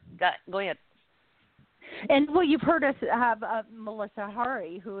 Go ahead. And, well, you've heard us have Melissa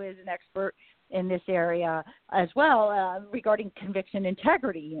Hari, who is an expert in this area as well, regarding conviction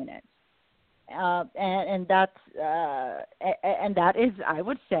integrity units. And that is, I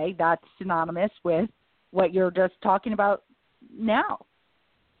would say, that's synonymous with what you're just talking about now.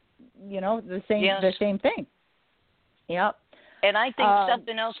 The same thing. Yep. And I think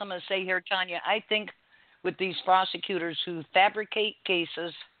something else I'm going to say here, Tanya, I think with these prosecutors who fabricate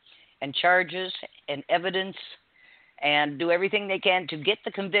cases and charges and evidence and do everything they can to get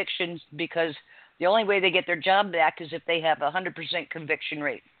the convictions, because the only way they get their job back is if they have a 100% conviction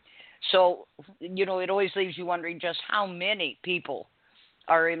rate. So, it always leaves you wondering just how many people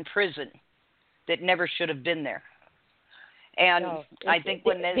are in prison that never should have been there. And I think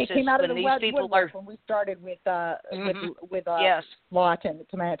when these people are, when we started with yes. law in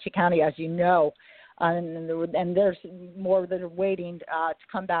Comanche County, as you know, and there's more that are waiting to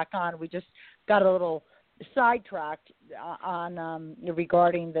come back on. We just got a little sidetracked on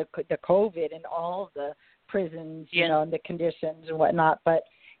regarding the COVID and all of the prisons, and the conditions and whatnot. But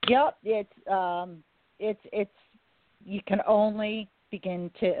it's you can only begin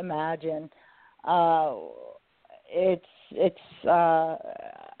to imagine. And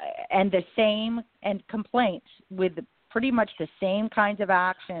the same and complaints with pretty much the same kinds of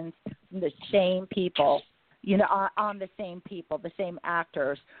actions from the same people, on the same people, the same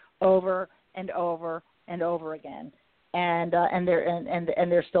actors, over and over and over again, and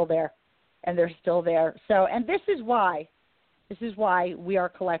they're still there, So, and this is why we are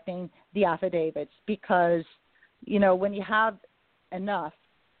collecting the affidavits, because when you have enough,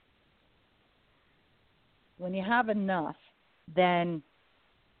 then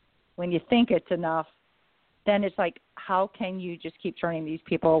when you think it's enough, then it's like, how can you just keep turning these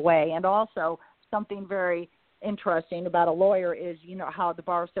people away? And also, something very interesting about a lawyer is, how the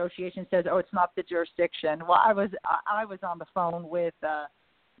Bar Association says, oh, it's not the jurisdiction. Well, I was on the phone with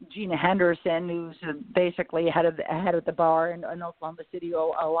Gina Henderson, who's basically head of the bar in Oklahoma City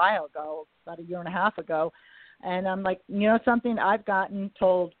a while ago, about a year and a half ago. And I'm like, something I've gotten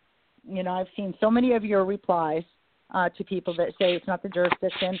told, I've seen so many of your replies to people that say it's not the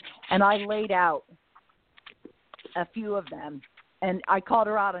jurisdiction, and I laid out a few of them, and I called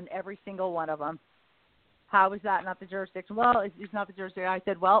her out on every single one of them. How is that not the jurisdiction? Well, it's not the jurisdiction. I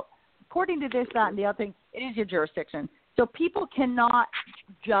said, well, according to this, that, and the other thing, it is your jurisdiction. So people cannot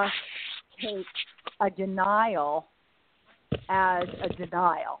just take a denial as a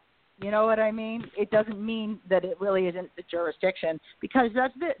denial. You know what I mean? It doesn't mean that it really isn't the jurisdiction, because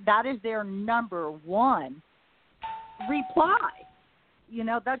that is their number one reply. You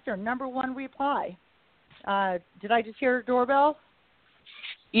know, that's their number one reply. Did I just hear a doorbell?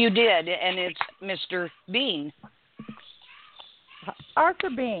 You did, and it's Mr. Bean. Arthur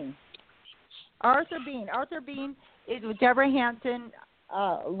Bean. Arthur Bean is with Deborah Hanson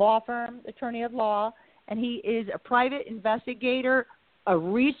law firm, attorney at law, and he is a private investigator, a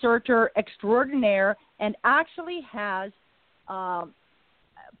researcher extraordinaire, and actually has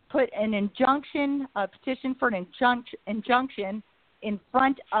put an injunction, a petition for an injunction in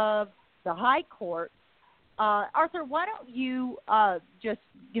front of the High Court. Arthur, why don't you just,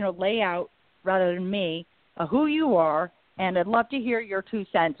 lay out, rather than me, who you are, and I'd love to hear your 2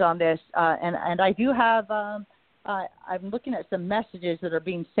 cents on this. And I do have, I'm looking at some messages that are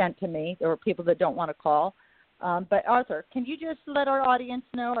being sent to me. There are people that don't want to call. But Arthur, can you just let our audience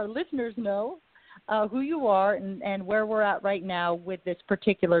know, our listeners know, who you are and where we're at right now with this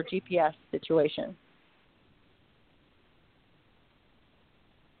particular GPS situation?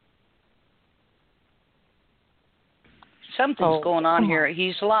 Something's going on here.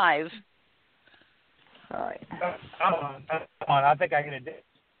 He's live. All right. I'm on. I think I can do it.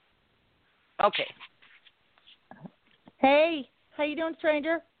 Okay. Hey, how you doing,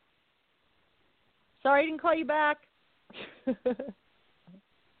 stranger? Sorry I didn't call you back.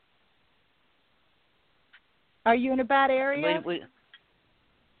 Are you in a bad area?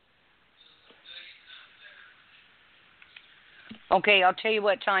 Okay, I'll tell you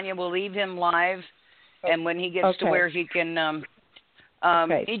what, Tanya, we'll leave him live, and when he gets to where he can,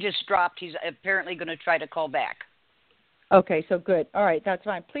 he just dropped. He's apparently going to try to call back. Okay, so good. All right, that's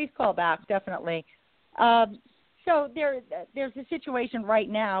fine. Please call back, definitely. So there's a situation right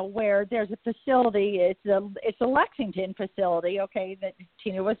now where there's a facility. It's a Lexington facility, okay, that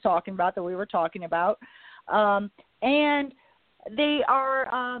Tina was talking about, that we were talking about, and they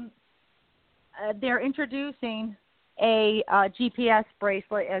are they're introducing a GPS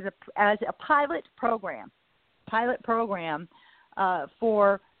bracelet as a pilot program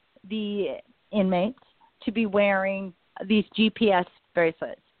for the inmates to be wearing these GPS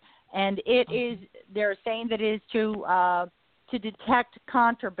bracelets. And they're saying that it is to detect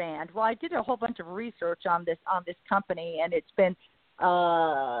contraband. Well, I did a whole bunch of research on this company, and it's been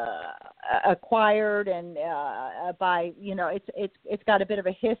acquired and by, it's got a bit of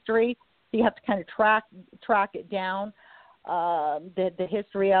a history. So you have to kind of track it down, the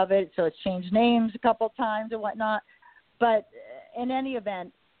history of it. So it's changed names a couple of times and whatnot. But in any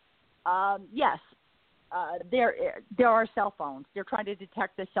event, yes. There are cell phones. They're trying to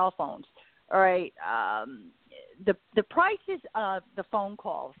detect the cell phones. All right. The prices of the phone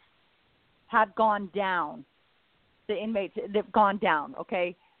calls have gone down. The inmates, they've gone down.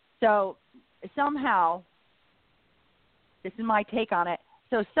 Okay. So somehow, this is my take on it.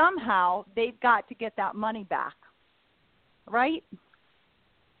 So somehow they've got to get that money back. Right.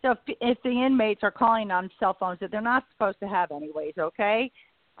 So if the inmates are calling on cell phones that they're not supposed to have anyways, okay,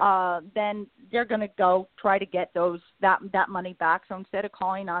 then they're going to go try to get that money back. So instead of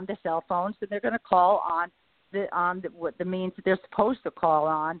calling on the cell phones, then they're going to call on the means that they're supposed to call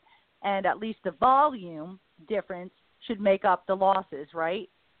on, and at least the volume difference should make up the losses, right?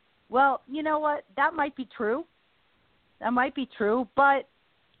 Well, you know what? That might be true. But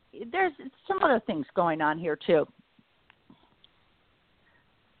there's some other things going on here too.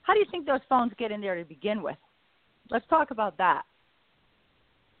 How do you think those phones get in there to begin with? Let's talk about that.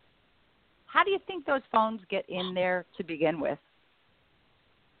 How do you think those phones get in there to begin with?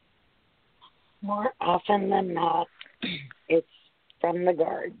 More often than not, it's from the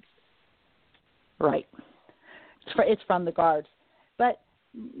guards. Right. It's from the guards. But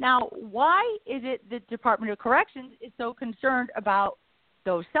now, why is it the Department of Corrections is so concerned about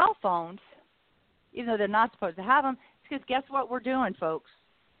those cell phones, even though they're not supposed to have them? It's because guess what we're doing, folks?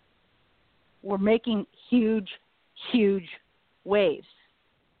 We're making huge, huge waves.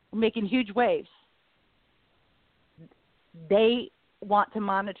 We're making huge waves. They want to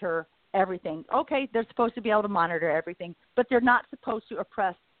monitor everything. Okay, they're supposed to be able to monitor everything, but they're not supposed to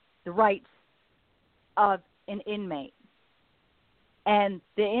oppress the rights of an inmate. And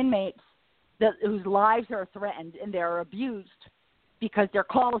the inmates whose lives are threatened and they're abused because their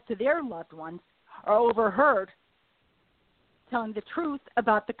calls to their loved ones are overheard telling the truth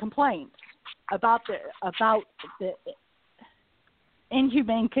about the complaints, about the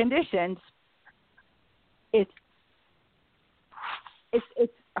inhumane conditions. It's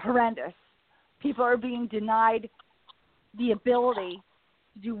horrendous. People are being denied the ability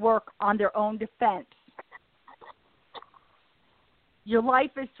to do work on their own defense. Your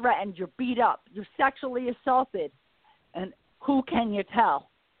life is threatened. You're beat up. You're sexually assaulted. And who can you tell?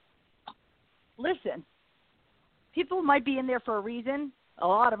 Listen, people might be in there for a reason. A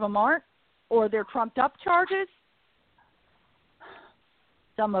lot of them aren't. Or they're trumped-up charges.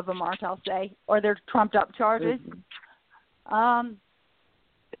 Some of them aren't, I'll say. Or they're trumped-up charges.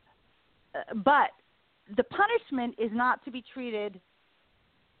 But the punishment is not to be treated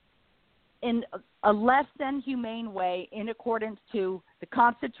in a less than humane way in accordance to the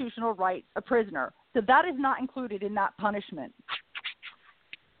constitutional rights of prisoner. So that is not included in that punishment.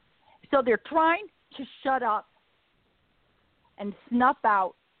 So they're trying to shut up and snuff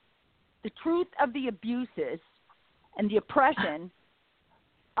out the truth of the abuses and the oppression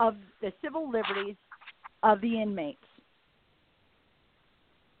of the civil liberties of the inmates.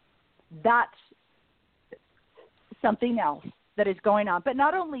 That's something else that is going on. But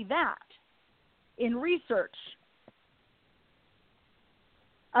not only that, in research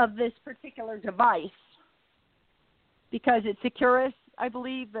of this particular device, because it's Securus, I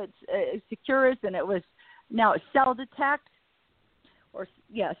believe it's Securus, and it was now cell detect,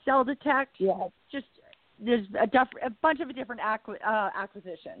 cell detect. Yeah, just there's a bunch of different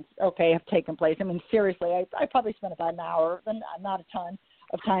acquisitions. Okay, have taken place. I mean, seriously, I probably spent about an hour, not a ton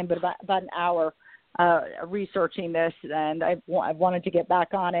of time, but about an hour researching this, and I wanted to get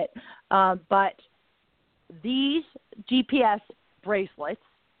back on it. But these GPS bracelets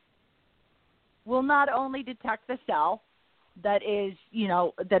will not only detect the cell that is,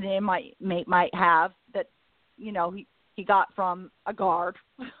 that an inmate might have that, he got from a guard.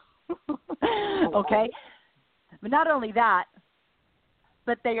 Okay. But not only that,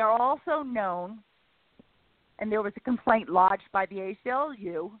 but they are also known, and there was a complaint lodged by the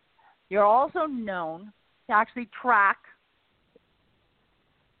ACLU, you're also known to actually track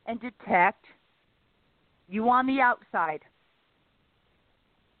and detect you on the outside,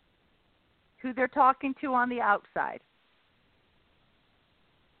 who they're talking to on the outside.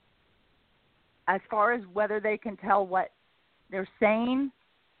 As far as whether they can tell what they're saying,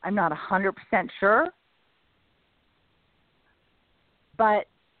 I'm not 100% sure. But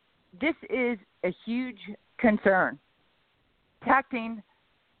this is a huge concern. Detecting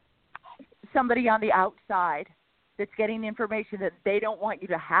somebody on the outside that's getting information that they don't want you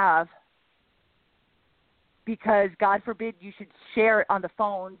to have, because, God forbid, you should share it on the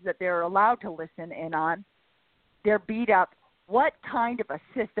phones that they're allowed to listen in on. They're beat up. What kind of a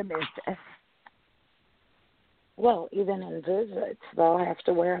system is this? Well, even in visits, they'll have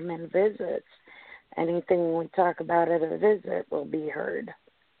to wear them in visits. Anything we talk about at a visit will be heard.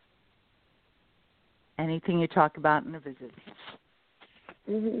 Anything you talk about in a visit.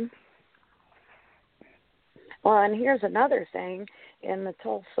 Mm-hmm. Well, and here's another thing. In the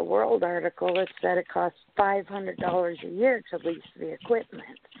Tulsa World article, it said it costs $500 a year to lease the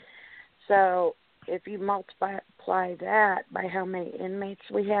equipment. So if you multiply that by how many inmates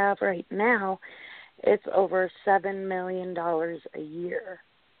we have right now, it's over $7 million a year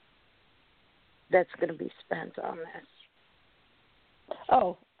that's going to be spent on this.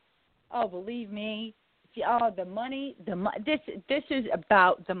 Oh, believe me. The money. This is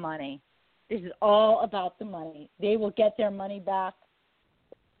about the money. This is all about the money. They will get their money back.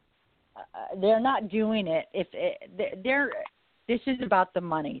 They're not doing it this is about the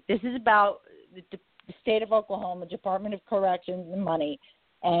money. This is about the state of Oklahoma, Department of Corrections, the money,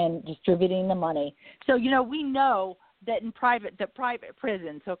 and distributing the money. So, we know that in the private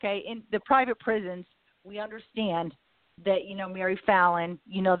prisons, okay, in the private prisons, we understand that, Mary Fallon,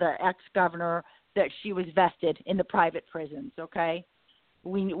 the ex-governor, that she was vested in the private prisons, okay?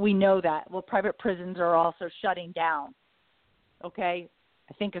 We know that. Well, private prisons are also shutting down, okay?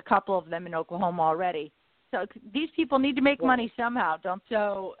 I think a couple of them in Oklahoma already. So these people need to make money somehow, don't they?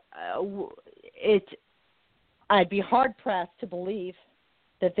 So I'd be hard-pressed to believe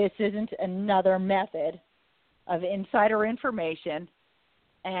that this isn't another method of insider information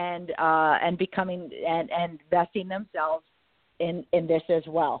and becoming and vesting themselves in this as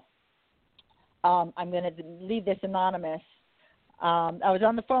well. I'm going to leave this anonymous. I was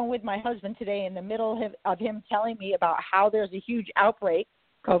on the phone with my husband today in the middle of him telling me about how there's a huge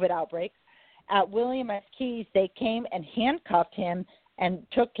COVID outbreak. At William S. Keys, they came and handcuffed him and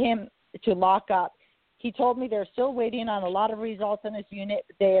took him to lock up. He told me they're still waiting on a lot of results in his unit.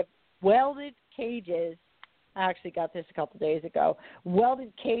 They have welded cages. I actually got this a couple days ago.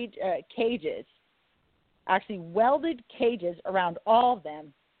 Welded cages. Actually welded cages around all of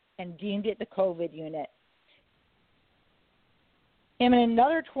them and deemed it the COVID unit. Him and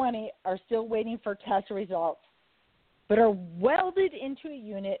another 20 are still waiting for test results, but are welded into a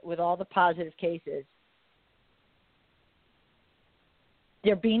unit with all the positive cases.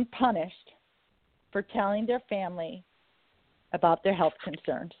 they're being punished for telling their family about their health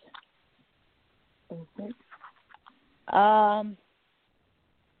concerns. Mm-hmm.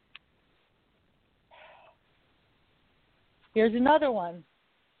 Here's another one.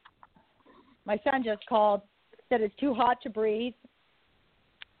 My son just called, said it's too hot to breathe.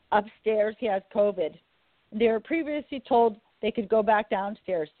 Upstairs, he has COVID. They were previously told they could go back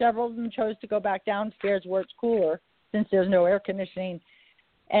downstairs. Several of them chose to go back downstairs where it's cooler since there's no air conditioning,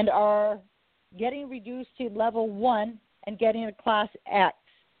 and are getting reduced to level 1 and getting a class X.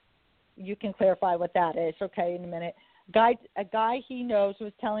 You can clarify what that is, okay, in a minute. A guy he knows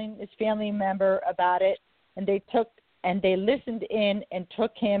was telling his family member about it, and they listened in and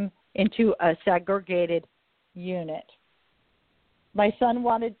took him into a segregated unit. My son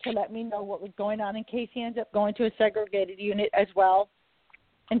wanted to let me know what was going on in case he ends up going to a segregated unit as well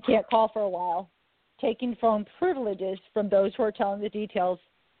and can't call for a while, taking phone privileges from those who are telling the details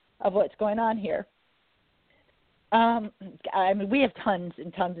of what's going on here. We have tons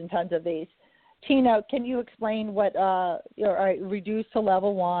and tons and tons of these. Tina, can you explain what reduced to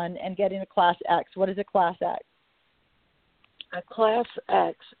level 1 and getting a class X? What is a class X? A class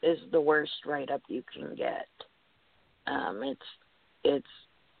X is the worst write-up you can get. It's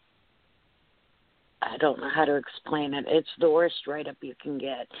I don't know how to explain it. It's the worst write-up you can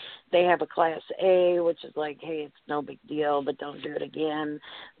get. They have a class A, which is like, hey, it's no big deal, but don't do it again.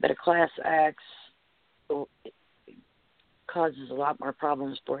 But a class X causes a lot more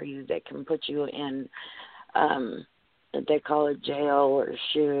problems for you. They can put you in, they call it jail or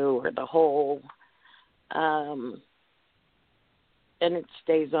SHU or the hole. And it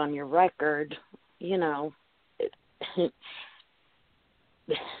stays on your record, you know.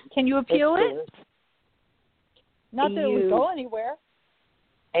 Can you appeal it? Not that it would go anywhere.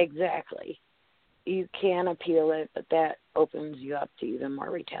 Exactly. You can appeal it, but that opens you up to even more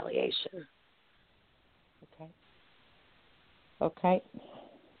retaliation. Okay.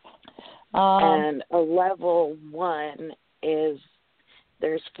 And a level 1 is,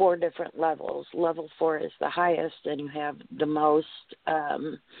 there's 4 different levels. Level 4 is the highest, and you have the most,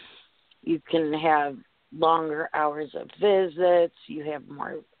 you can have longer hours of visits, you have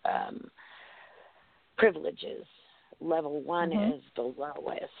more privileges. Level 1 is the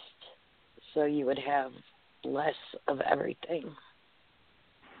lowest, so you would have less of everything,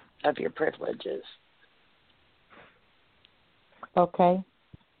 of your privileges. Okay.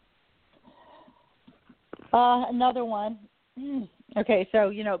 Another one. Okay, so,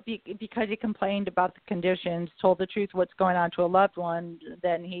 you know, because he complained about the conditions, told the truth what's going on to a loved one,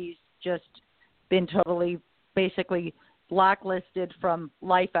 then he's just been totally, basically blacklisted from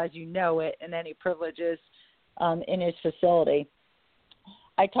life as you know it and any privileges in his facility.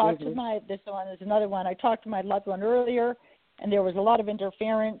 I talked to this one is another one. I talked to my loved one earlier, and there was a lot of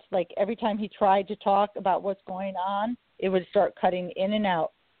interference. Like every time he tried to talk about what's going on, it would start cutting in and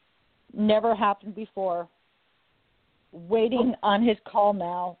out. Never happened before. Waiting on his call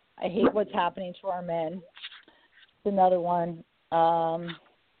now. I hate what's happening to our men. It's another one.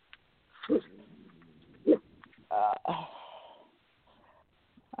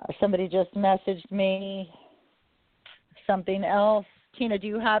 Somebody just messaged me something else. Tina, do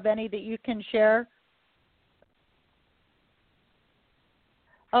you have any that you can share?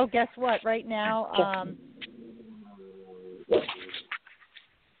 Oh, guess what? Right now,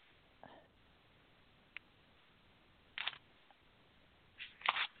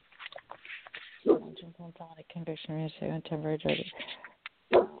 conviction, temporary judge.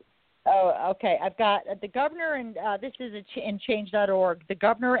 Oh, okay. I've got the governor, and this is in change.org. The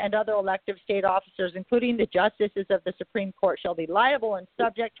governor and other elective state officers, including the justices of the Supreme Court, shall be liable and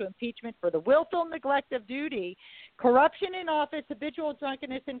subject to impeachment for the willful neglect of duty, corruption in office, habitual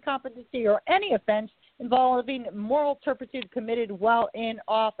drunkenness, incompetency, or any offense involving moral turpitude committed while in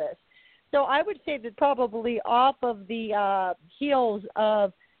office. So I would say that probably off of the heels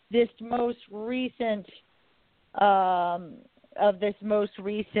of this most recent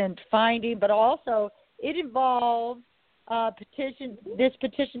finding, but also it involves petition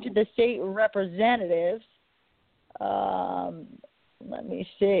to the state representatives. Let me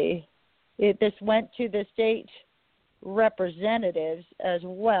see. This went to the state representatives as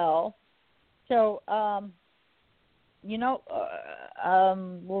well. So, we'll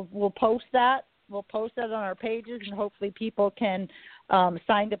post that. We'll post that on our pages, and hopefully people can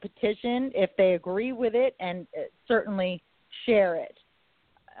sign the petition if they agree with it, and certainly share it.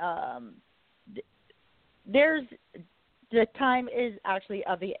 The time is actually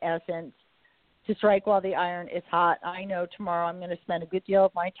of the essence to strike while the iron is hot. I know tomorrow I'm going to spend a good deal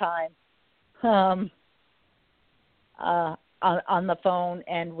of my time on the phone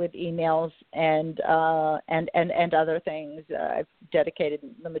and with emails and other things. I've dedicated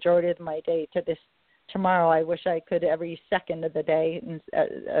the majority of my day to this. Tomorrow, I wish I could every second of the day.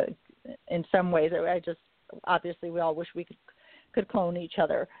 In some ways, I just obviously we all wish we could clone each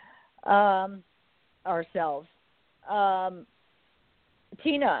other ourselves.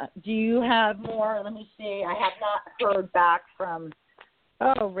 Tina, do you have more? Let me see. I have not heard back from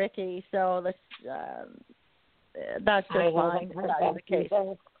Ricky, so let's. That's just fine. That's the case.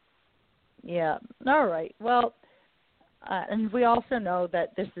 Yeah. All right. Well, and we also know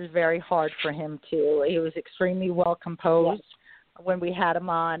that this is very hard for him too. He was extremely well composed when we had him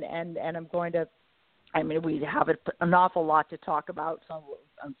on, and I'm going to. I mean, we have an awful lot to talk about, so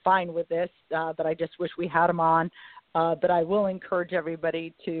I'm fine with this. But I just wish we had him on. But I will encourage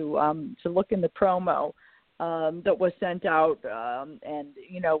everybody to look in the promo that was sent out, and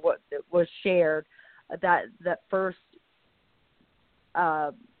what was shared. That first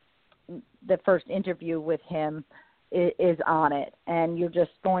the first interview with him is on it, and you're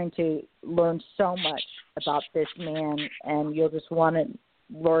just going to learn so much about this man, and you'll just want to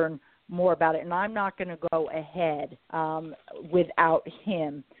learn more about it. And I'm not going to go ahead without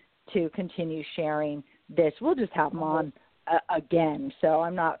him to continue sharing this. We'll just have him on again, so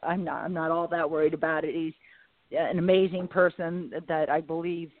I'm not all that worried about it. He's an amazing person that I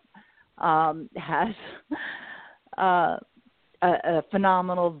believe has a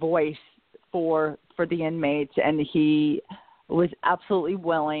phenomenal voice for the inmates, and he was absolutely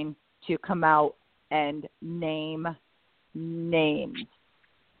willing to come out and name names,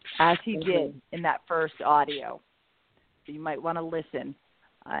 as he did in that first audio. So you might want to listen,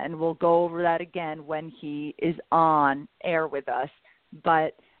 and we'll go over that again when he is on air with us.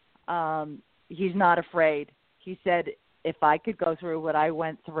 But he's not afraid. He said, if I could go through what I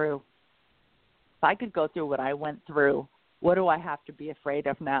went through, what do I have to be afraid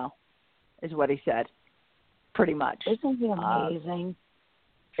of now, is what he said, pretty much. Isn't he amazing?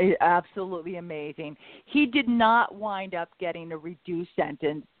 Absolutely amazing. He did not wind up getting a reduced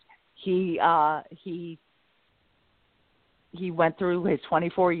sentence. He went through his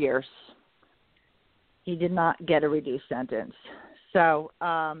 24 years. He did not get a reduced sentence. So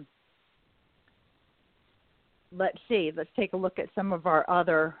let's see. Let's take a look at some of our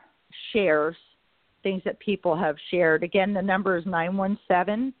other shares, things that people have shared. Again, the number is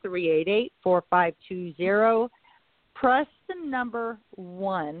 917-388-4520. Press the number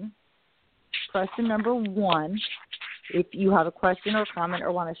 1. Press the number 1 if you have a question or comment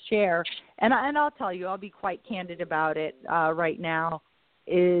or want to share. And I'll tell you, I'll be quite candid about it right now,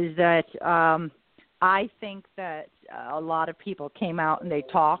 is that I think that a lot of people came out and they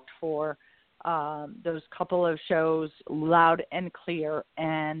talked for those couple of shows loud and clear,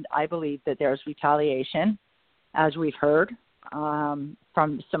 and I believe that there's retaliation, as we've heard from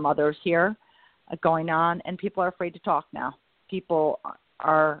some others here going on, and people are afraid to talk now. People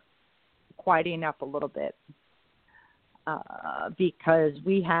are quieting up a little bit because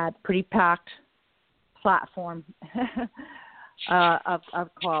we had pretty packed platform of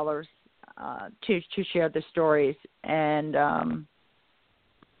callers to share the stories, and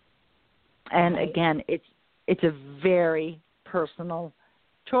again, it's a very personal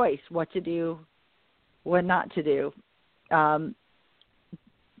choice what to do, what not to do.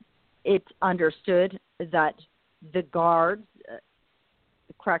 It's understood that the guards,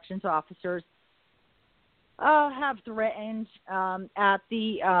 the corrections officers, have threatened at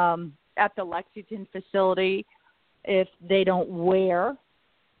the Lexington facility if they don't wear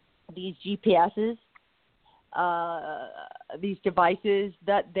these GPSs, these devices,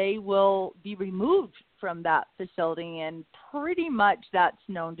 that they will be removed from that facility, and pretty much that's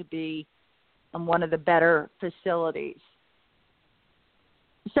known to be one of the better facilities.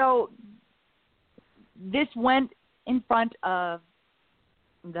 So this went in front of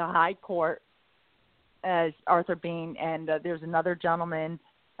the High Court as Arthur Bean, and there's another gentleman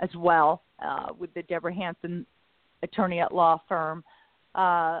as well with the Deborah Hanson attorney at law firm.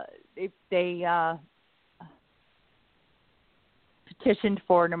 They petitioned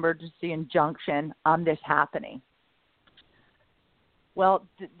for an emergency injunction on this happening. Well,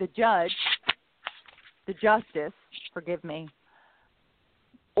 the justice,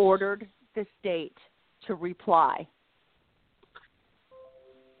 ordered the state to reply.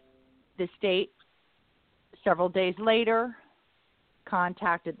 The state, several days later,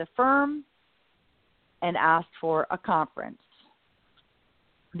 contacted the firm and asked for a conference.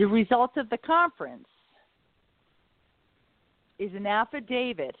 The result of the conference is an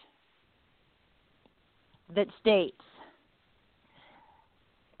affidavit that states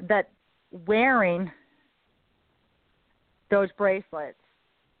that wearing those bracelets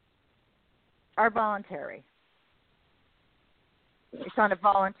are voluntary. It's on a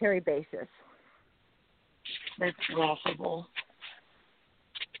voluntary basis. That's laughable.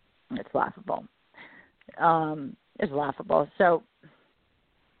 It's laughable. It's laughable. So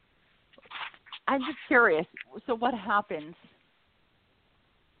I'm just curious. So what happens?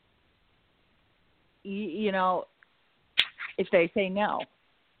 You know, if they say no?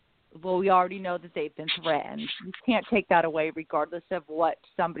 Well, we already know that they've been threatened. You can't take that away regardless of what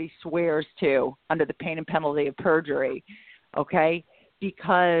somebody swears to under the pain and penalty of perjury, okay?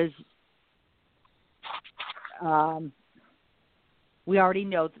 Because we already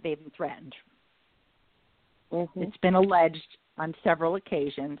know that they've been threatened. Mm-hmm. It's been alleged on several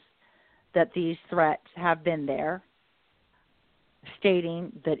occasions that these threats have been there,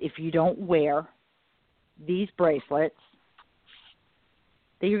 stating that if you don't wear these bracelets,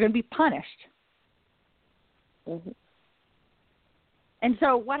 that you're going to be punished. Mm-hmm. And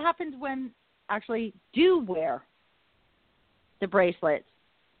so what happens when actually do wear the bracelets?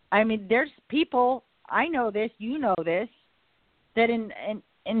 I mean, there's people, I know this, you know this, that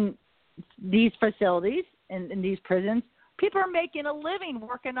in these facilities, in these prisons, people are making a living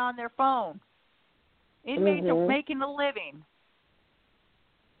working on their phone. Inmates are making a living.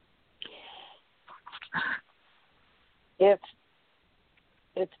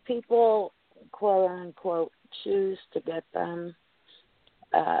 If people, quote unquote, choose to get them,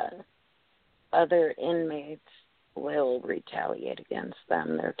 other inmates will retaliate against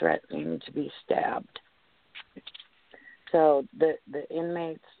them. They're threatening to be stabbed. So the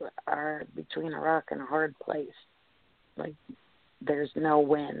inmates are between a rock and a hard place. Like, there's no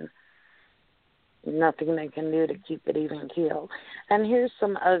win. Nothing they can do to keep it even keel. And here's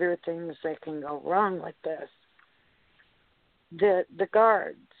some other things that can go wrong with this. The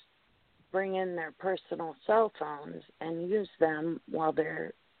guards bring in their personal cell phones and use them while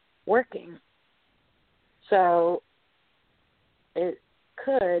they're working. So it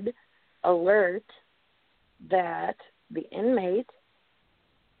could alert that the inmate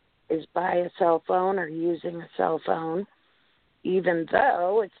is by a cell phone or using a cell phone, even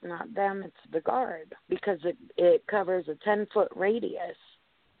though it's not them, it's the guard, because it covers a 10-foot radius.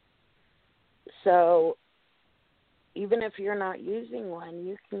 So even if you're not using one,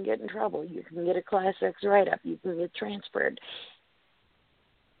 you can get in trouble. You can get a Class X write-up. You can get transferred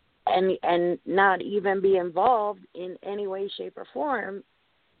and not even be involved in any way, shape, or form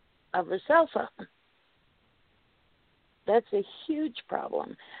of a cell phone. That's a huge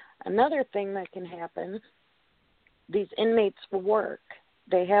problem. Another thing that can happen, these inmates work.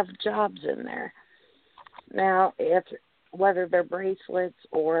 They have jobs in there. Now, whether they're bracelets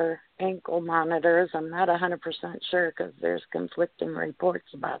or ankle monitors, I'm not 100% sure because there's conflicting reports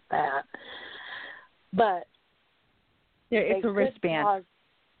about that. But it's a wristband.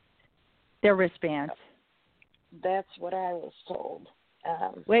 They're wristbands. That's what I was told.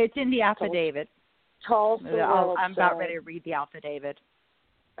 Well, it's in the affidavit. I'm about ready to read the affidavit.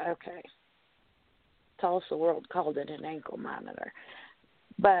 Okay. Tulsa World called it an ankle monitor.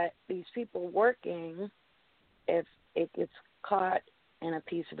 But these people working, if it gets caught in a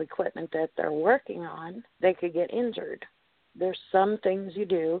piece of equipment that they're working on, they could get injured. There's some things you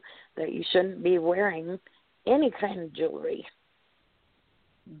do that you shouldn't be wearing any kind of jewelry.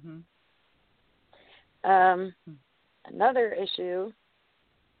 Mm-hmm. Another issue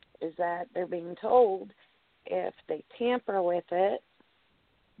is that they're being told if they tamper with it,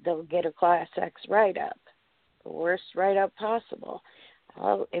 they'll get a Class X write-up, the worst write-up possible.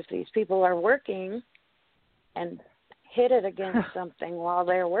 Well, if these people are working and hit it against something while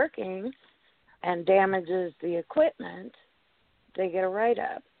they're working and damages the equipment, they get a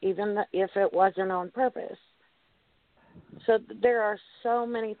write-up, even if it wasn't on purpose. So there are so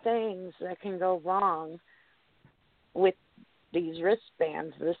many things that can go wrong with these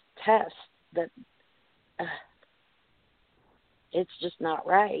wristbands, this test, that it's just not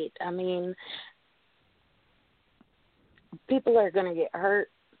right. I mean, people are going to get hurt.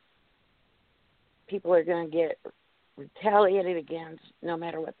 People are going to get retaliated against no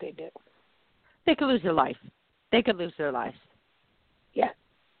matter what they do. They could lose their life. They could lose their lives. Yeah.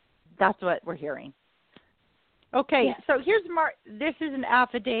 That's what we're hearing. Okay, yeah. So here's this is an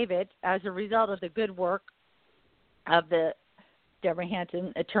affidavit as a result of the good work of the Deborah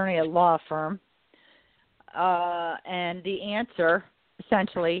Hanson attorney at law firm, and the answer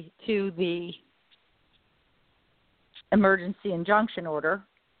essentially to the emergency injunction order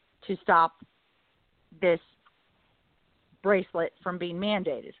to stop this bracelet from being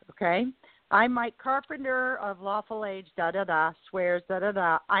mandated, okay? I'm Mike Carpenter of Lawful Age, swears,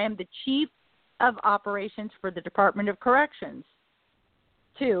 I am the chief of Operations for the Department of Corrections.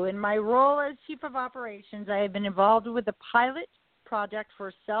 2, in my role as Chief of Operations, I have been involved with a pilot project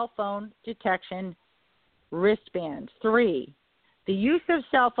for cell phone detection wristbands. 3, the use of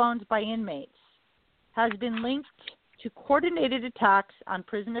cell phones by inmates has been linked to coordinated attacks on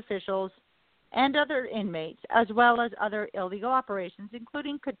prison officials and other inmates, as well as other illegal operations,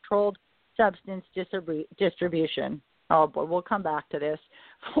 including controlled substance distribution. Oh, boy, we'll come back to this.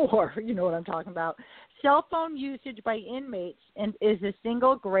 4, you know what I'm talking about. Cell phone usage by inmates is the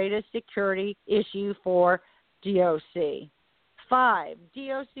single greatest security issue for DOC. 5,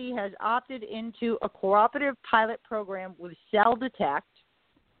 DOC has opted into a cooperative pilot program with Cell Detect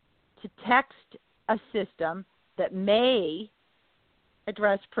to text a system that may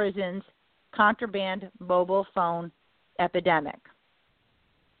address prisons' contraband mobile phone epidemic.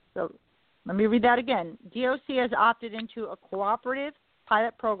 So let me read that again. DOC has opted into a cooperative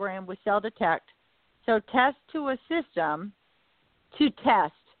pilot program with Cell Detect. So test to a system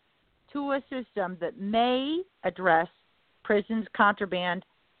that may address prisons' contraband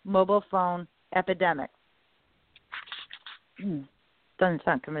mobile phone epidemic. Doesn't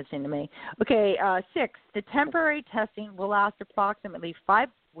sound convincing to me. Okay, 6, the temporary testing will last approximately 5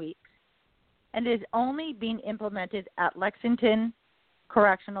 weeks and is only being implemented at Lexington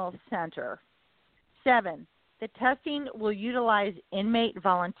Correctional Center. 7, the testing will utilize inmate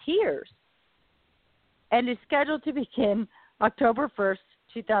volunteers and is scheduled to begin October 1st,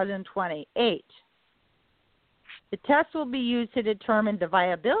 2020. 8, the test will be used to determine the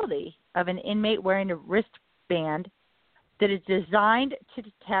viability of an inmate wearing a wristband that is designed to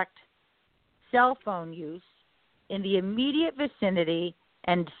detect cell phone use in the immediate vicinity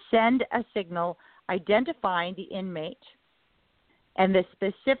and send a signal identifying the inmate and the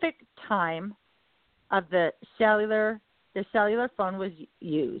specific time of the cellular phone was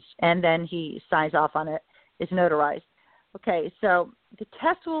used, and then he signs off on it. It's notarized. Okay, so the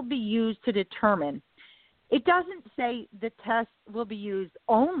test will be used to determine. It doesn't say the test will be used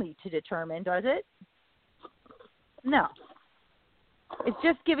only to determine, does it? No. It's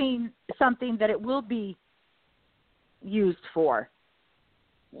just giving something that it will be used for.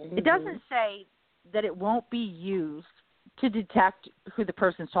 Mm-hmm. It doesn't say that it won't be used to detect who the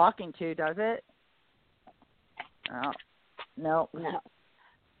person's talking to, does it? Oh, no.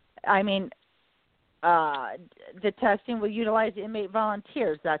 I mean, the testing will utilize inmate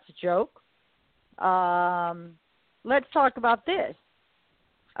volunteers. That's a joke. Let's talk about this.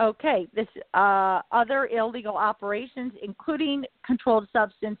 Okay, this other illegal operations, including controlled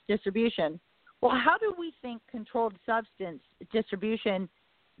substance distribution. Well, how do we think controlled substance distribution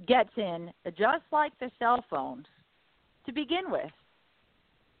gets in, just like the cell phones, to begin with?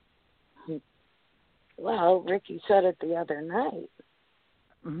 Well, Ricky said it the other night.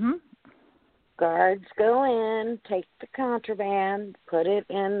 Mm-hmm. Guards go in, take the contraband, put it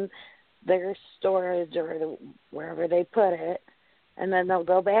in their storage or wherever they put it, and then they'll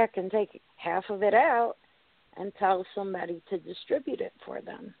go back and take half of it out and tell somebody to distribute it for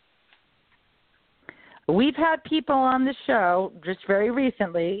them. We've had people on the show just very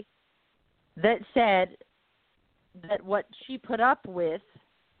recently that said that what she put up with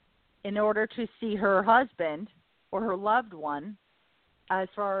in order to see her husband or her loved one, as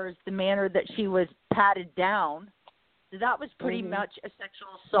far as the manner that she was patted down, that was pretty much a sexual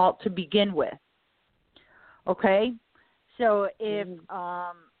assault to begin with. Okay? So if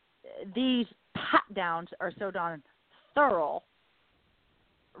these pat-downs are so darn thorough,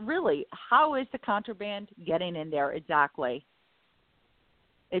 really, how is the contraband getting in there exactly?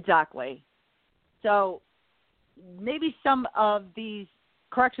 Exactly. So maybe some of these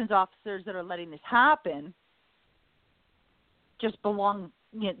corrections officers that are letting this happen just belong,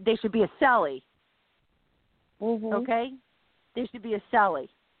 they should be a cellie. Mm-hmm. Okay? They should be a cellie.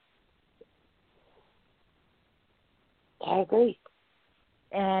 I agree.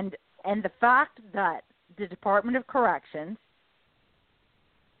 And the fact that the Department of Corrections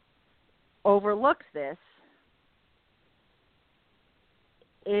overlooks this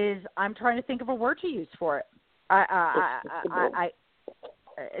is, I'm trying to think of a word to use for it. I'm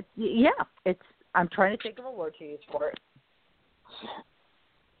trying to think of a word to use for it.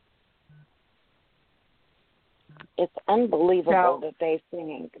 It's unbelievable that they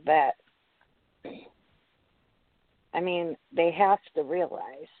think that, I mean, they have to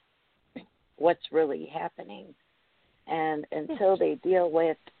realize what's really happening. And until they deal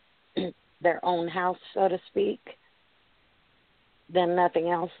with their own house, so to speak, then nothing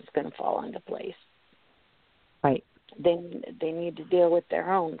else is going to fall into place. Right. They need to deal with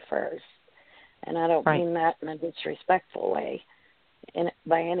their own first. And I don't mean that in a disrespectful way.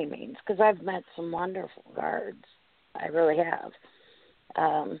 by any means, because I've met some wonderful guards. I really have.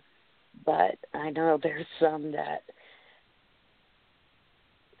 But I know there's some that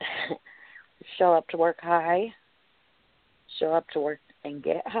show up to work high, show up to work and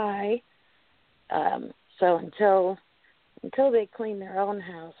get high. So until they clean their own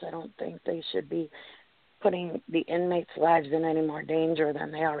house, I don't think they should be putting the inmates' lives in any more danger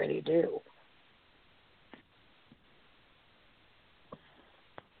than they already do.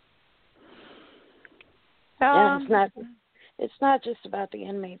 And it's not just about the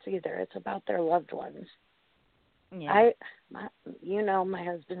inmates either. It's about their loved ones. Yeah. My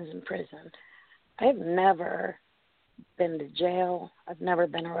husband's in prison. I've never been to jail. I've never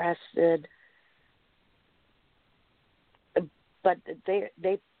been arrested. But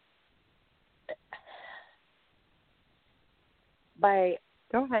they by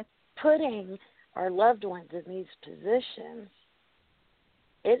Go ahead. putting our loved ones in these positions,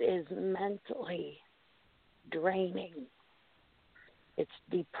 it is mentally draining. It's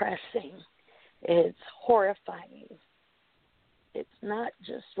depressing. It's horrifying. It's not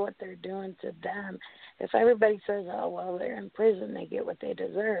just what they're doing to them. If everybody says, oh, well, they're in prison, they get what they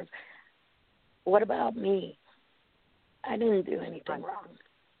deserve, what about me? I didn't do anything wrong.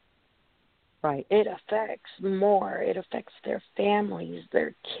 Right. It affects more. It affects their families,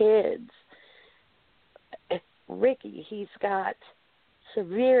 their kids. Ricky, he's got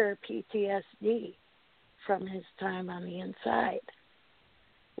severe PTSD from his time on the inside.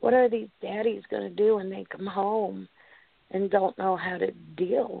 What are these daddies going to do when they come home and don't know how to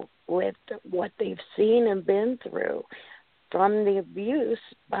deal with what they've seen and been through from the abuse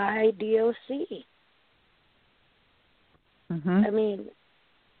by DOC? Mm-hmm. I mean,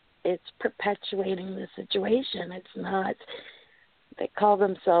 it's perpetuating the situation. It's not, they call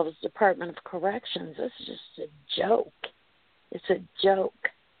themselves Department of Corrections. This is just a joke. It's a joke.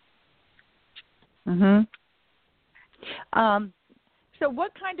 Mm-hmm. So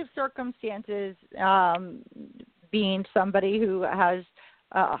what kind of circumstances, being somebody who has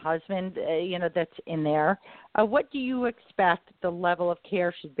a husband, that's in there, what do you expect the level of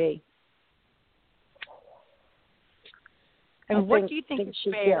care should be? And what do you think is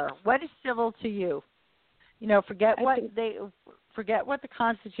fair? What is civil to you? Forget what the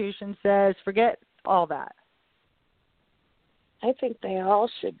Constitution says. Forget all that. I think they all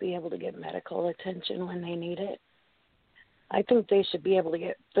should be able to get medical attention when they need it. I think they should be able to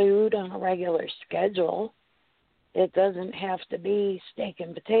get food on a regular schedule. It doesn't have to be steak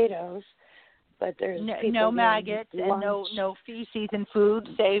and potatoes, but there's no maggots and no feces and food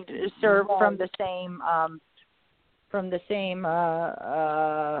served from the same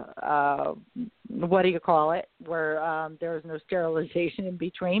what do you call it? Where there was no sterilization in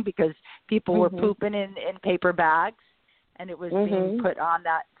between because people were pooping in paper bags, and it was being put on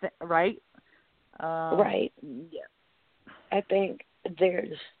that right. Right. Yeah. I think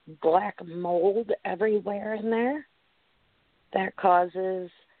there's black mold everywhere in there that causes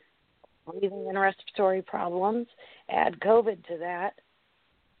breathing and respiratory problems. Add COVID to that,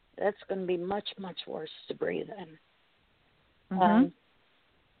 that's going to be much, much worse to breathe in. Mm-hmm.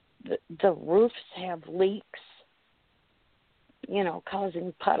 The roofs have leaks,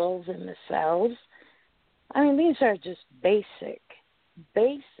 causing puddles in the cells. I mean, these are just basic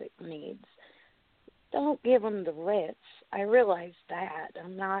needs. Don't give them the Ritz. I realize that.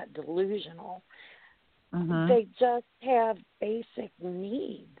 I'm not delusional. Mm-hmm. They just have basic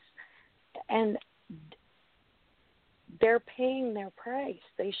needs. And they're paying their price.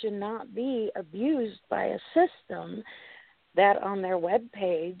 They should not be abused by a system that on their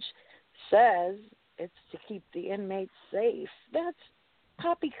webpage says it's to keep the inmates safe. That's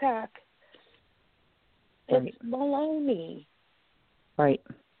poppycock. Right. It's baloney. Right.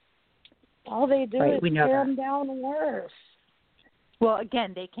 All they do is tear them down worse. Well,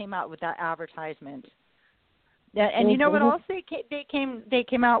 again, they came out with that advertisement. And you know what else they came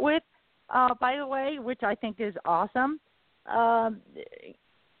out with, by the way, which I think is awesome.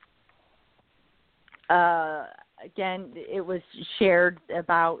 Again, it was shared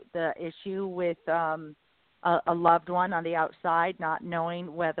about the issue with a loved one on the outside not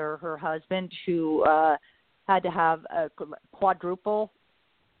knowing whether her husband, who had to have a quadruple,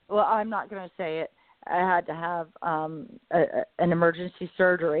 well, I'm not going to say it, had to have an emergency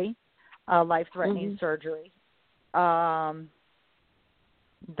surgery, life-threatening surgery. That,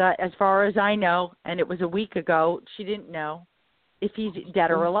 as far as I know, and it was a week ago, she didn't know if he's dead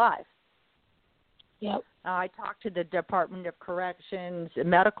or alive. Yep. I talked to the Department of Corrections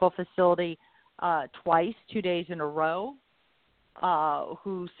medical facility twice, 2 days in a row,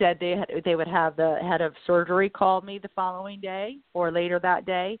 who said they would have the head of surgery call me the following day or later that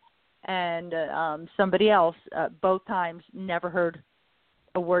day, and somebody else, both times, never heard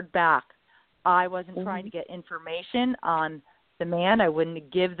a word back. I wasn't trying to get information on the man. I wouldn't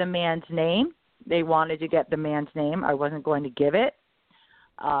give the man's name. They wanted to get the man's name. I wasn't going to give it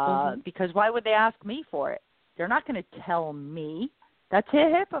because why would they ask me for it? They're not going to tell me. That's a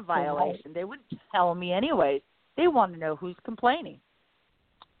HIPAA violation. Right. They wouldn't tell me anyways. They want to know who's complaining.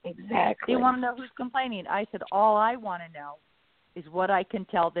 Exactly. They want to know who's complaining. I said, all I want to know is what I can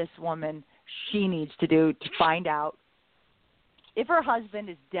tell this woman she needs to do to find out if her husband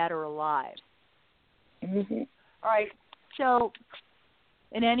is dead or alive. All right. So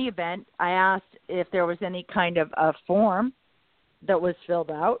in any event, I asked if there was any kind of a form that was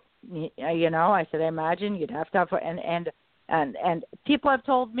filled out. You know, I said, I imagine you'd have to have, and people have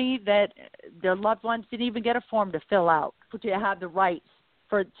told me that their loved ones didn't even get a form to fill out to have the rights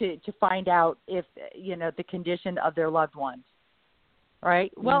to find out if, you know, the condition of their loved ones.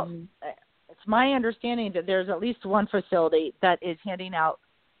 Right? Well, it's my understanding that there's at least one facility that is handing out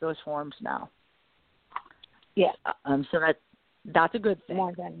those forms now. Yeah. So that's a good thing.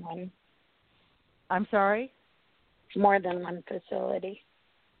 More than one. I'm sorry? More than one facility.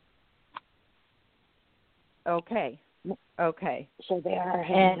 Okay. So they are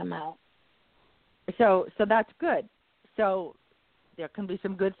handing them out. So that's good. So there can be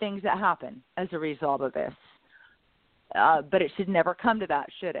some good things that happen as a result of this. But it should never come to that,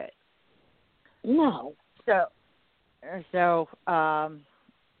 should it? No. So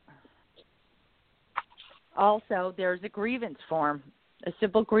also there's a grievance form, a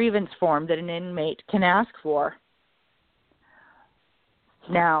simple grievance form that an inmate can ask for.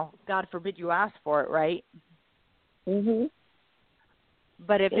 Now, God forbid you ask for it, right?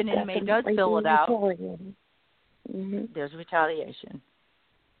 But if an inmate does fill it out, there's retaliation.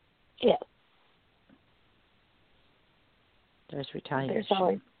 Yeah. There's retaliation. There's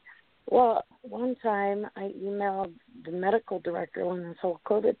always, well, one time I emailed the medical director when this whole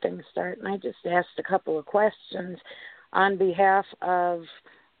COVID thing started, and I just asked a couple of questions on behalf of,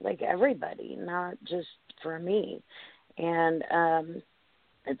 like, everybody, not just for me. And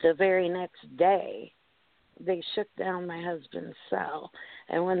the very next day, they shook down my husband's cell.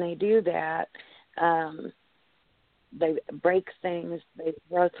 And when they do that, they break things, they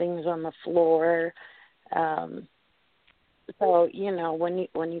throw things on the floor. So, you know, when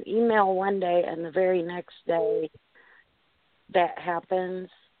you email one day and the very next day that happens,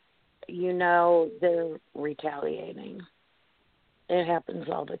 you know they're retaliating. It happens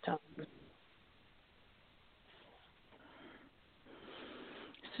all the time.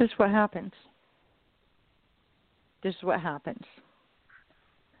 This is what happens. This is what happens.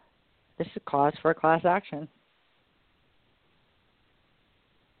 This is a cause for a class action.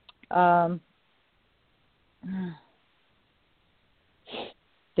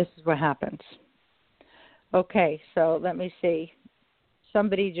 This is what happens. Okay, so let me see.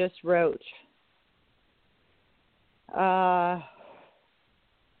 Somebody just wrote, I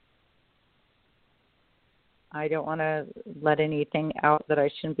don't want to let anything out that I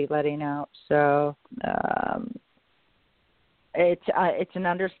shouldn't be letting out. So it's an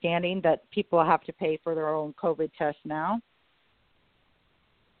understanding that people have to pay for their own COVID test now.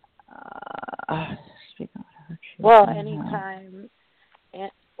 Well, anytime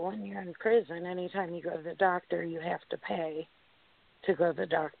when you're in prison, anytime you go to the doctor, you have to pay to go to the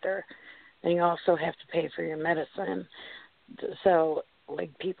doctor, and you also have to pay for your medicine. So,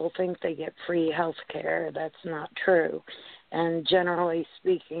 like, people think they get free health care. That's not true. And generally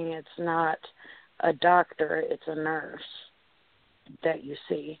speaking, it's not a doctor, it's a nurse that you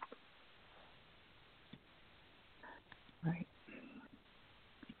see. Right.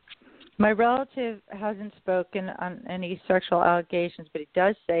 My relative hasn't spoken on any sexual allegations, but it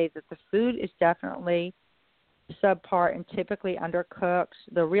does say that the food is definitely subpar and typically undercooked.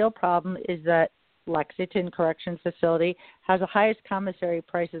 The real problem is that Lexington Corrections Facility has the highest commissary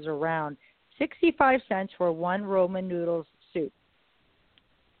prices around, 65 cents for one Roman noodles soup.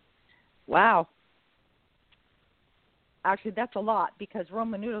 Wow. Actually, that's a lot because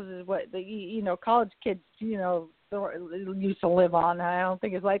Roman noodles is what the college kids used to live on. I don't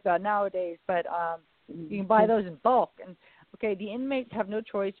think it's like that nowadays, but you can buy those in bulk. And okay, the inmates have no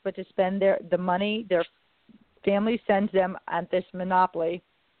choice but to spend the money their family sends them at this monopoly.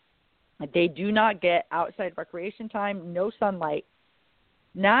 They do not get outside recreation time, no sunlight.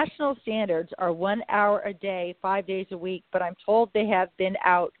 National standards are 1 hour a day, 5 days a week, but I'm told they have been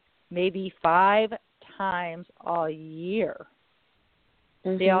out maybe 5 times all year.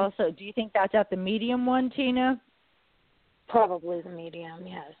 They also, do you think that's at the medium one, Tina? Probably the medium,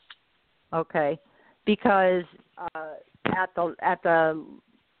 yes. Okay, because at the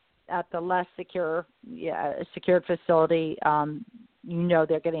less secure, secured facility,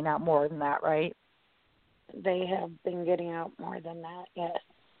 they're getting out more than that, right? They have been getting out more than that, yes.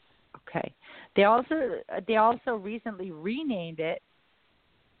 Okay. They also recently renamed it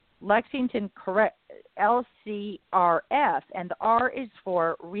Lexington LCRF, and the R is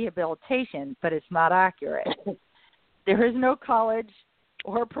for rehabilitation, but it's not accurate. There is no college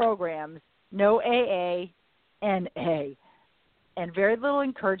or programs, no AA, NA, and very little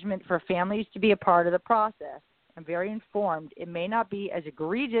encouragement for families to be a part of the process. I'm very informed. It may not be as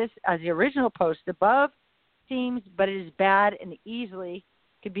egregious as the original post above seems, but it is bad and easily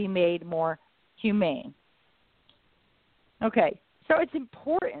could be made more humane. Okay, so it's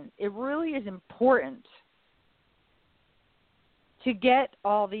important. It really is important to get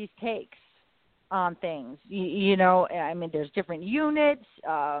all these takes on things. There's different units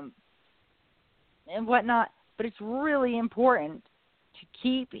and whatnot, but it's really important to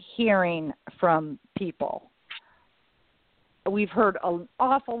keep hearing from people. We've heard an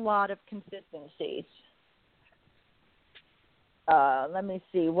awful lot of consistencies. Let me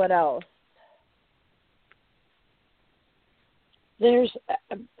see, what else? There's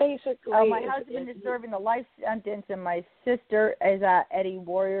basically... my husband is serving a life sentence, and my sister is at Eddie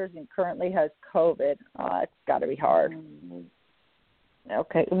Warriors and currently has COVID. It's got to be hard.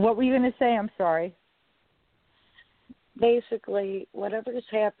 Okay. What were you going to say? I'm sorry. Basically, whatever's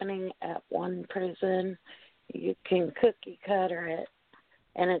happening at one prison, you can cookie cutter it,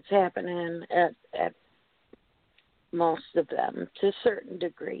 and it's happening at most of them to certain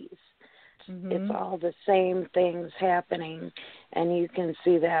degrees. Mm-hmm. It's all the same things happening, and you can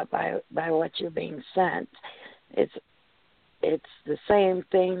see that by what you're being sent. It's the same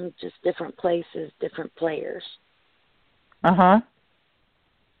thing, just different places, different players.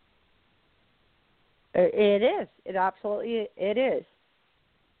 It is. It absolutely is.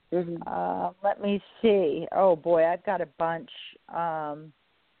 Mm-hmm. Let me see. Oh boy, I've got a bunch.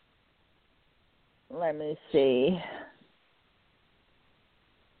 Let me see.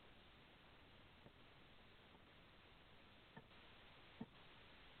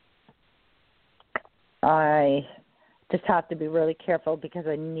 I just have to be really careful because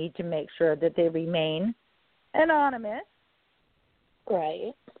I need to make sure that they remain anonymous.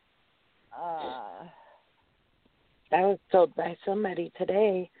 Right. I was told by somebody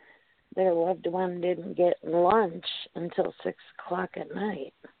today their loved one didn't get lunch until 6 o'clock at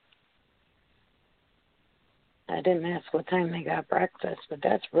night. I didn't ask what time they got breakfast, but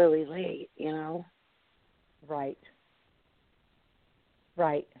that's really late, Right.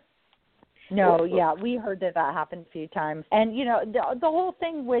 No, yeah, we heard that happened a few times. And, the whole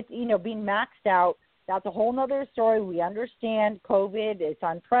thing with, being maxed out, that's a whole other story. We understand COVID, it's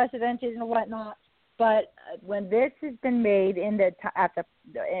unprecedented and whatnot. But when this has been made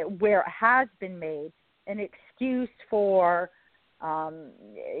where it has been made an excuse for,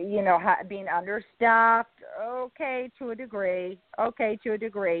 being understaffed, okay, to a degree,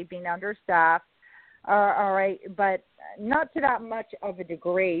 being understaffed, all right, but not to that much of a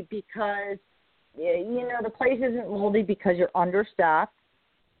degree because, the place isn't moldy because you're understaffed,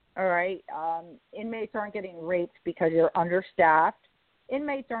 all right? Inmates aren't getting raped because you're understaffed.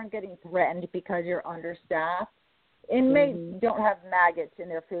 Inmates aren't getting threatened because you're understaffed. Inmates don't have maggots in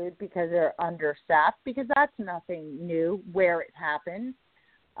their food because they're understaffed, because that's nothing new where it happens.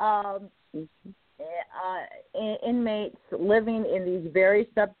 Inmates living in these very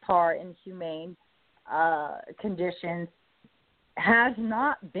subpar, inhumane conditions has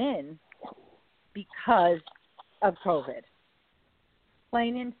not been because of COVID.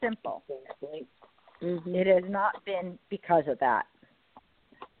 Plain and simple. Mm-hmm. It has not been because of that.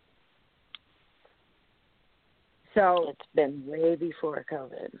 So it's been way before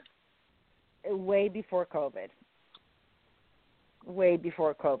COVID. Way before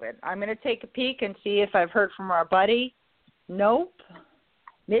COVID. I'm going to take a peek and see if I've heard from our buddy. Nope.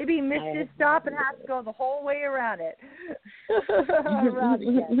 Maybe he missed his stop and has to go the whole way around it. Around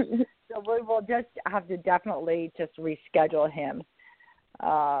again. So we will just have to definitely just reschedule him.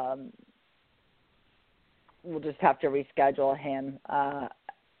 We'll just have to reschedule him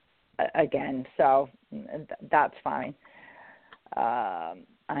again. So that's fine. I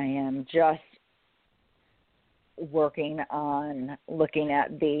am just working on looking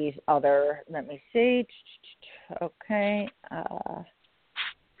at these other, let me see. Okay.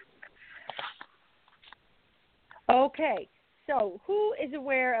 Okay. So who is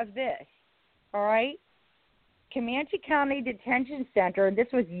aware of this? All right. Comanche County Detention Center, and this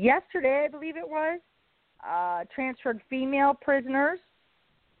was yesterday, I believe it was, transferred female prisoners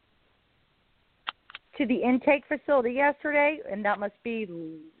to the intake facility yesterday, and that must be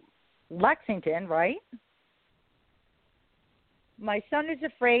Lexington, right? My son is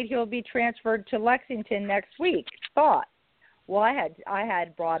afraid he'll be transferred to Lexington next week. Thought. Well, I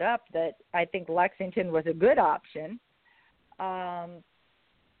had brought up that I think Lexington was a good option. I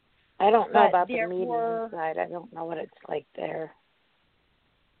don't know about the medium side. I don't know what it's like there.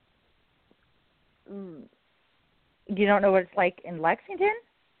 You don't know what it's like in Lexington?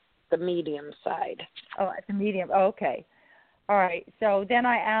 The medium side. Oh, at the medium. Oh, okay. All right. So then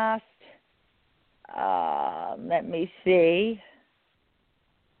I asked, let me see.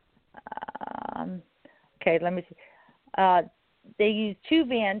 Okay, let me see. They used 2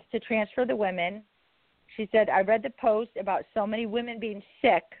 vans to transfer the women. She said, I read the post about so many women being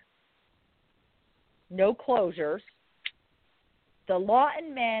sick. No closures. The law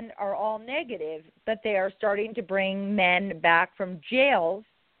and men are all negative, but they are starting to bring men back from jails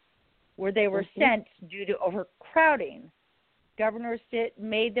where they were sent due to overcrowding. Governor Stitt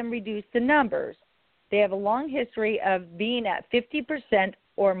made them reduce the numbers. They have a long history of being at 50%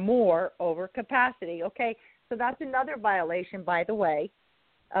 or more over capacity. Okay, so that's another violation, by the way,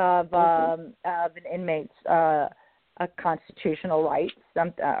 of an inmate's a constitutional right.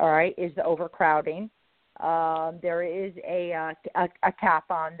 All right, is the overcrowding. There is a cap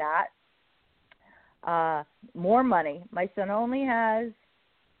on that. More money. My son only has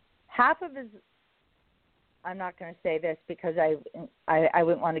half of his. I'm not going to say this because I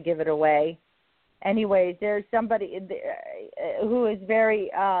wouldn't want to give it away. Anyways, there's somebody who is very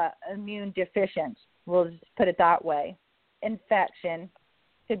immune deficient. We'll just put it that way. Infection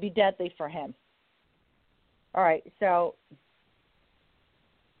could be deadly for him. All right, so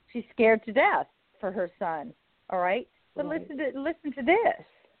she's scared to death for her son. All right, but listen to this.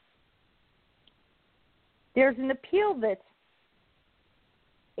 There's an appeal that's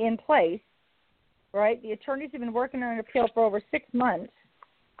in place. Right, the attorneys have been working on an appeal for over 6 months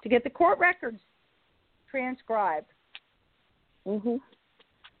to get the court records transcribed.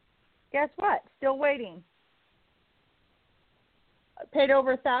 Guess what? Still waiting. Paid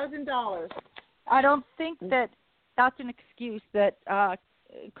over $1,000. I don't think that that's an excuse that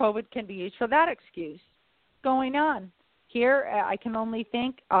COVID can be used for that excuse. Going on here, I can only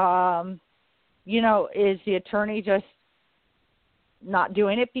think, is the attorney just not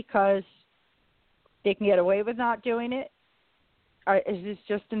doing it because they can get away with not doing it? Or is this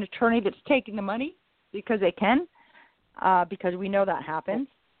just an attorney that's taking the money because they can? Because we know that happens.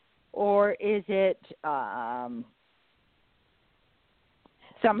 Or is it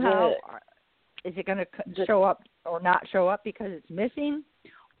somehow, is it going to show up or not show up because it's missing?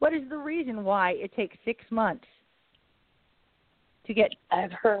 What is the reason why it takes 6 months to get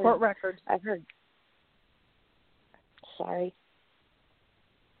court records? I've heard. Sorry.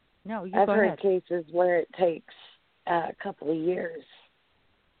 No, you I've go heard ahead. cases where it takes a couple of years.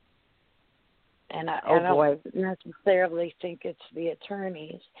 And I don't necessarily think it's the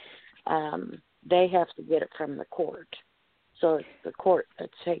attorneys. They have to get it from the court. So it's the court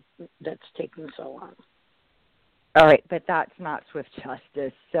that's taking so long. All right, but that's not swift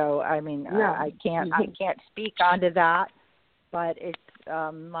justice. So I mean, no. I can't speak onto that, but it's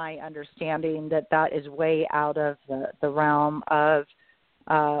my understanding that is way out of the realm of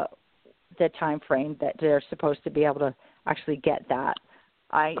the time frame that they're supposed to be able to actually get that.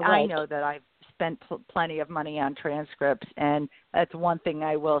 I know that I've spent plenty of money on transcripts, and that's one thing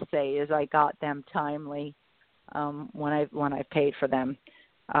I will say is I got them timely when I paid for them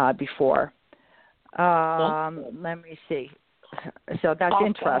before. Let me see. So that's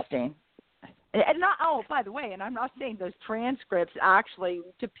interesting. And by the way, and I'm not saying those transcripts actually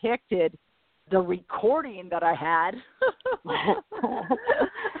depicted the recording that I had.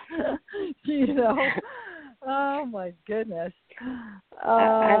 Oh my goodness.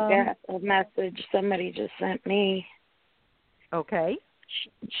 I've got a message somebody just sent me. Okay.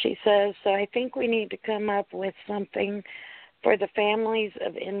 She says, so I think we need to come up with something for the families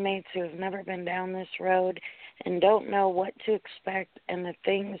of inmates who have never been down this road and don't know what to expect and the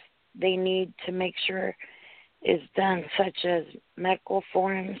things they need to make sure is done, such as medical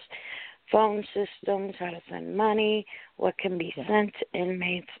forms, phone systems, how to send money, what can be sent to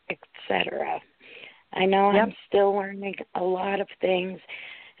inmates, etc. I know I'm still learning a lot of things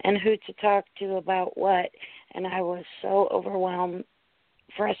and who to talk to about what, and I was so overwhelmed,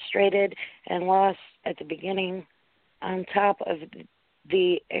 frustrated, and lost at the beginning, on top of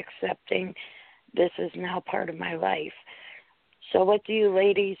the accepting this is now part of my life. So what do you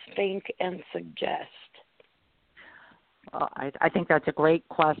ladies think and suggest? I think that's a great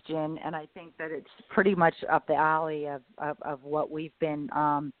question, and I think that it's pretty much up the alley of what we've been,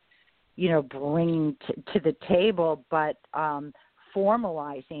 bringing to the table, but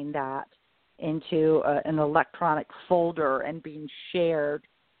formalizing that into an electronic folder and being shared,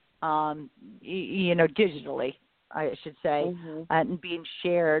 digitally, I should say, and being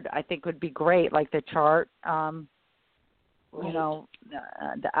shared, I think would be great, like the chart, an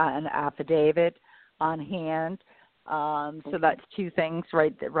affidavit on hand. So that's two things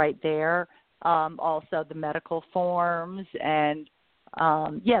right there. Also the medical forms and,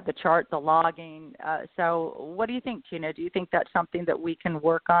 the chart, the logging. So what do you think, Tina? Do you think that's something that we can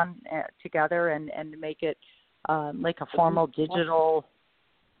work on together and make it like a formal digital?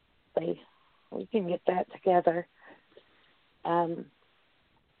 We can get that together.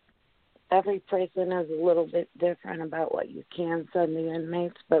 Every prison is a little bit different about what you can send the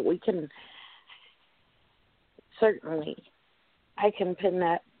inmates, but we can certainly, I can pin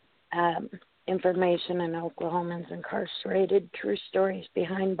that information in Oklahomans incarcerated, true stories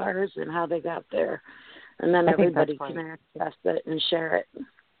behind bars and how they got there, and then everybody can access it and share it.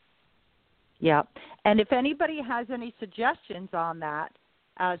 Yeah, and if anybody has any suggestions on that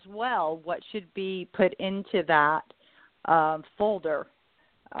as well, what should be put into that folder,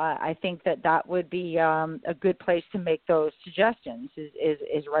 I think that would be a good place to make those suggestions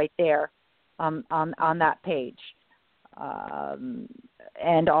is right there on that page.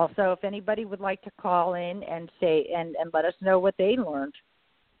 And also, if anybody would like to call in and say and let us know what they learned,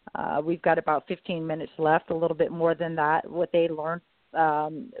 we've got about 15 minutes left, a little bit more than that. What they learned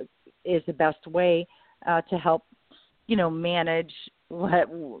is the best way to help, manage what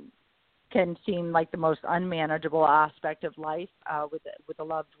can seem like the most unmanageable aspect of life with a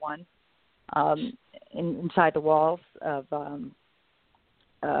loved one inside the walls of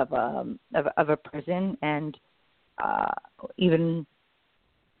a prison, and even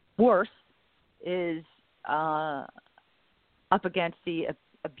worse is up against the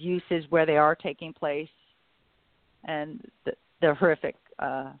abuses where they are taking place and the horrific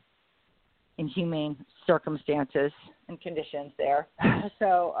inhumane circumstances and conditions there.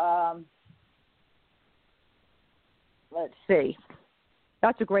 So let's see.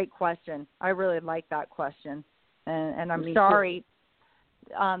 That's a great question. I really like that question, and I'm sorry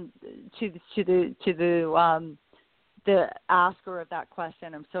to the asker of that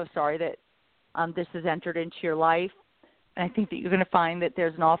question. I'm so sorry that this has entered into your life, and I think that you're going to find that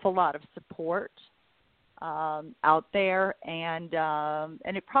there's an awful lot of support out there, and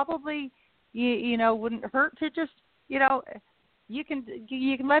it probably wouldn't hurt to just you can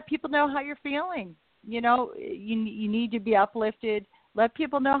let people know how you're feeling. You need to be uplifted. Let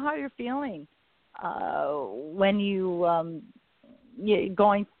people know how you're feeling when you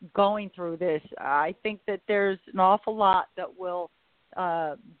going through this. I think that there's an awful lot that will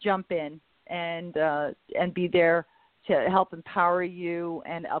jump in and be there to help empower you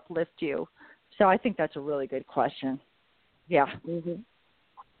and uplift you. So I think that's a really good question. Yeah,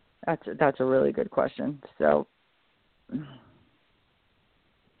 that's a really good question. So.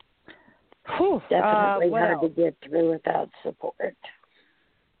 Definitely hard to get through without support.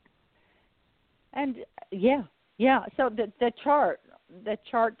 And so the chart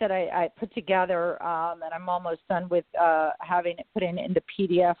that I put together, and I'm almost done with having it put in the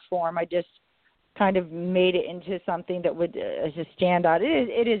PDF form. I just kind of made it into something that would just stand out.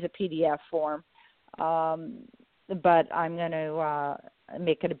 It is a PDF form, but I'm going to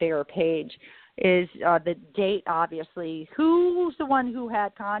make it a bigger page. Is the date, obviously. Who's the one who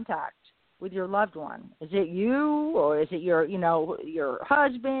had contact with your loved one? Is it you, or is it your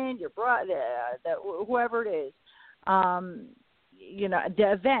husband, your brother, whoever it is? The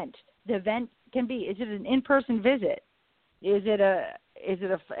event can be. Is it an in-person visit? Is it a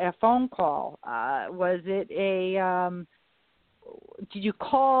phone call? Was it did you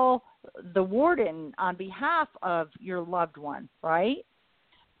call the warden on behalf of your loved one? Right.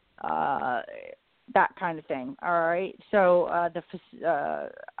 That kind of thing. All right. So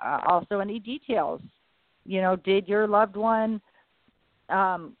also any details. Did your loved one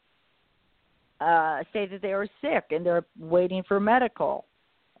say that they were sick and they're waiting for medical?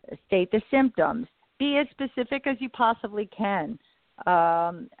 State the symptoms. Be as specific as you possibly can.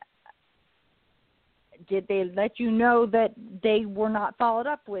 Did they let you know that they were not followed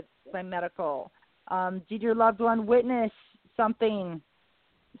up with by medical? Did your loved one witness some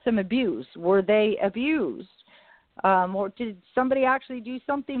abuse? Were they abused? Or did somebody actually do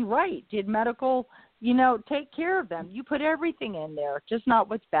something right? Did medical, take care of them? You put everything in there, just not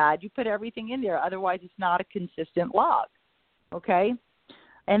what's bad. You put everything in there. Otherwise, it's not a consistent log. Okay?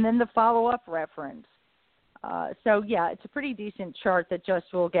 And then the follow-up reference. So, yeah, it's a pretty decent chart that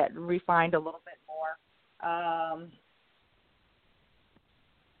just will get refined a little bit more.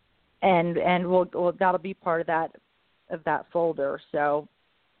 And we'll that'll be part of that folder. So,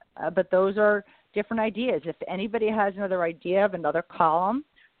 but those are different ideas. If anybody has another idea of another column,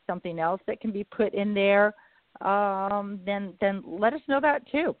 something else that can be put in there, then let us know that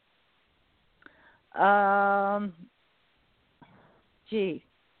too.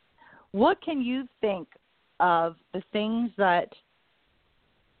 What can you think of the things that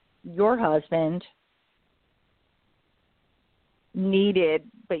your husband needed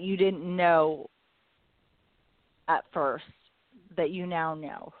but you didn't know at first that you now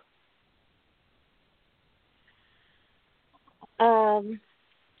know?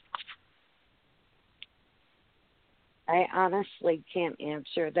 I honestly can't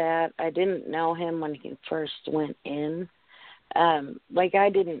answer that. I didn't know him when he first went in. I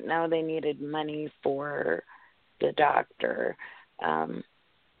didn't know they needed money for the doctor.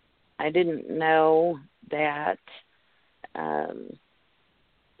 I didn't know that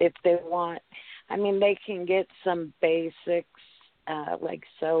if they want, they can get some basics like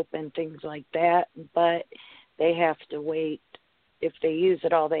soap and things like that, but they have to wait. If they use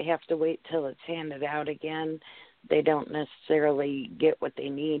it all, they have to wait till it's handed out again. They don't necessarily get what they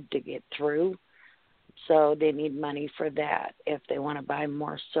need to get through. So they need money for that if they want to buy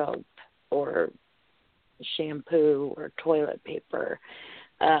more soap or shampoo or toilet paper.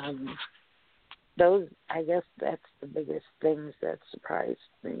 Those, I guess that's the biggest things that surprised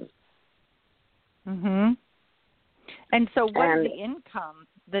me. Mhm. And so what is the income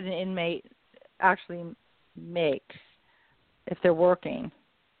that an inmate actually makes if they're working?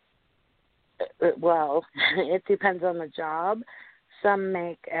 Well, it depends on the job. Some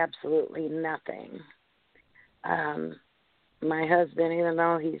make absolutely nothing. My husband, even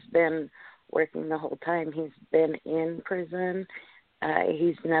though he's been working the whole time he's been in prison,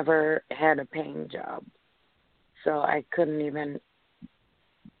 he's never had a paying job. So I couldn't even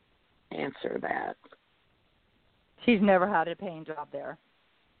answer that. He's never had a paying job there.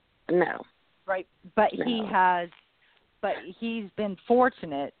 No. Right, but no. he's been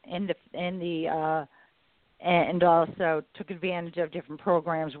fortunate and also took advantage of different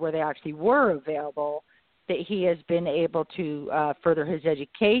programs where they actually were available, that he has been able to further his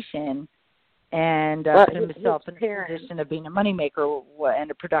education and put himself in a position of being a moneymaker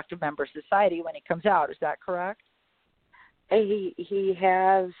and a productive member of society when he comes out. Is that correct? He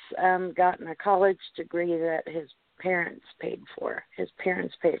has gotten a college degree that his parents paid for. His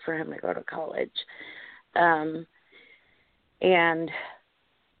parents paid for him to go to college. And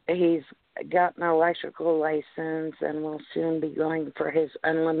he's gotten an electrical license and will soon be going for his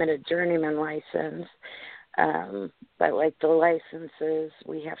unlimited journeyman license. But like the licenses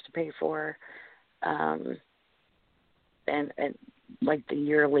we have to pay for, and like the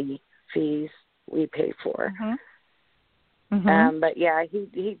yearly fees we pay for. Mm-hmm. Mm-hmm. But yeah,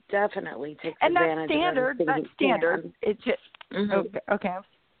 he definitely takes advantage of everything. That's standard. It's just okay.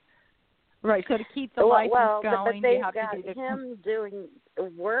 Right. So to keep the license going, but you have got to do him doing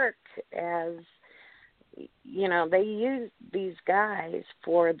work as they use these guys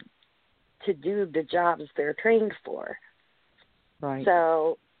to do the jobs they're trained for. Right.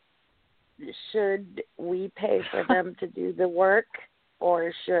 So should we pay for them to do the work,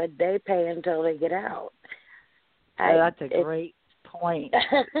 or should they pay until they get out? That's a great point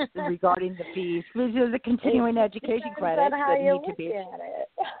regarding the fees. These are the continuing education credits that need to be.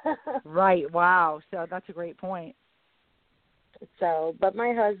 Right. Wow. So that's a great point. So, but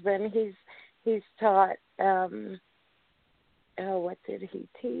my husband, he's taught. What did he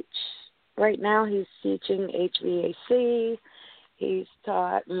teach? Right now, he's teaching HVAC. He's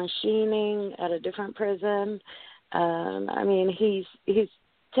taught machining at a different prison. He's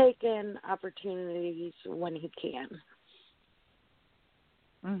taken opportunities when he can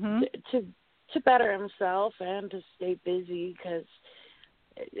to better himself and to stay busy, because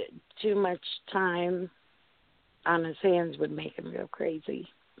too much time on his hands would make him go crazy,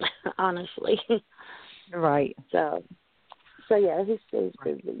 honestly. Right. So yeah, he stays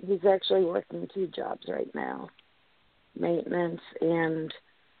busy. He's actually working 2 jobs right now, maintenance and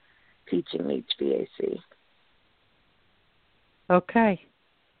teaching HVAC.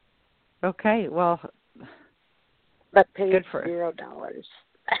 Okay, well, but paid good for $0.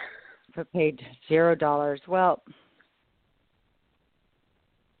 But paid $0. Well,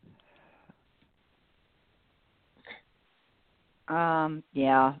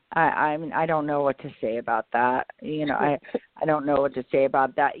 yeah. I don't know what to say about that. I don't know what to say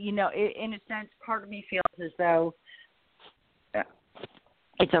about that. In a sense, part of me feels as though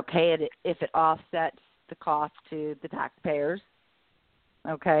it's okay if it offsets the cost to the taxpayers.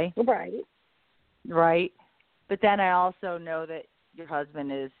 Okay? Right. Right. But then I also know that your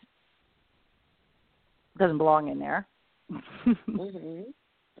husband doesn't belong in there. Mm-hmm.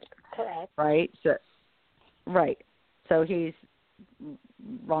 Correct. Right. So he's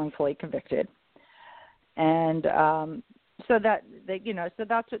wrongfully convicted, and so that's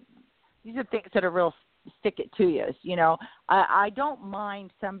what these are things that are real stick it to you. You know, I don't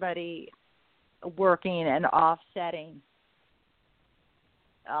mind somebody working and offsetting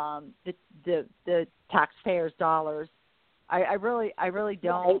the taxpayers' dollars. I really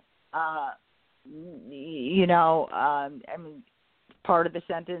don't. I mean, part of the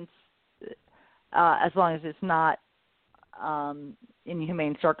sentence, as long as it's not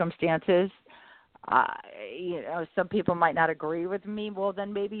inhumane circumstances. Some people might not agree with me. Well,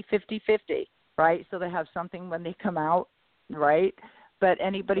 then maybe 50-50, right? So they have something when they come out, right? But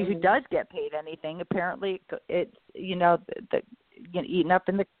anybody who does get paid anything, apparently it's eaten up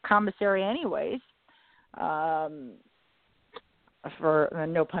in the commissary anyways. For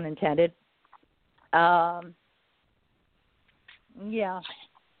no pun intended. I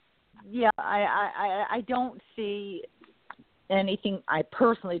don't see anything. I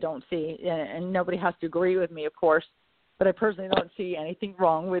personally don't see, and nobody has to agree with me, of course, but I personally don't see anything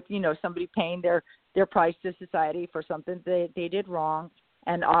wrong with, somebody paying their price to society for something they did wrong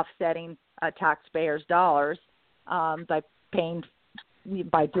and offsetting taxpayers' dollars by doing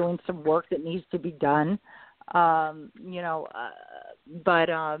some work that needs to be done. But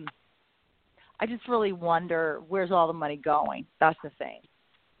I just really wonder, where's all the money going? That's the thing.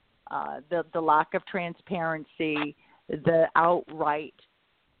 The lack of transparency, the outright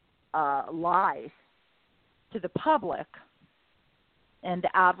lies to the public, and the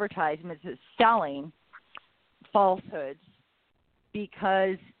advertisements that's selling falsehoods,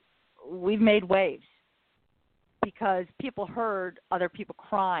 because we've made waves, because people heard other people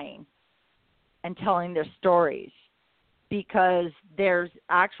crying and telling their stories, because there's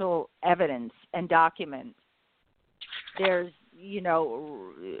actual evidence and documents. There's,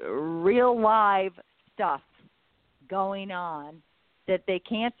 real live stuff going on that they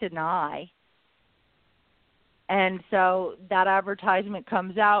can't deny. And so that advertisement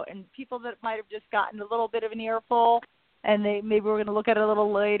comes out, and people that might have just gotten a little bit of an earful, and they maybe we're going to look at it a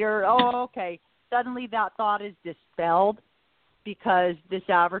little later. Oh, okay. Suddenly that thought is dispelled because this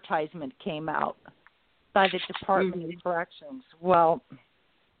advertisement came out by the Department of Corrections. Well,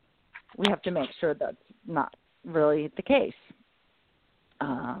 we have to make sure that's not really the case.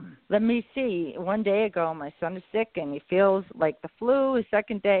 Let me see. One day ago, my son is sick, and he feels like the flu. The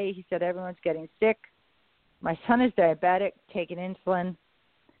second day, he said everyone's getting sick. My son is diabetic, taking insulin.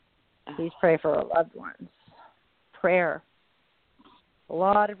 Please pray for our loved ones. Prayer. A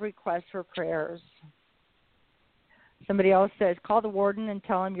lot of requests for prayers. Somebody else says, call the warden and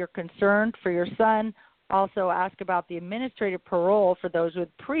tell him you're concerned for your son. Also ask about the administrative parole for those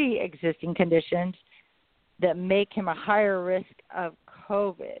with pre-existing conditions that make him a higher risk of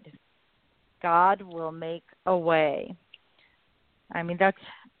COVID. God will make a way. I mean, that's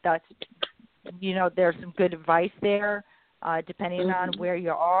there's some good advice there. Depending on where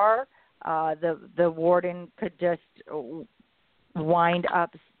you are, the warden could just wind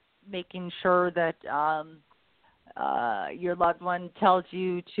up making sure that your loved one tells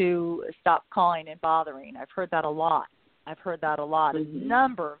you to stop calling and bothering. I've heard that a lot. A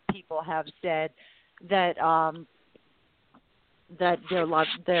number of people have said that that their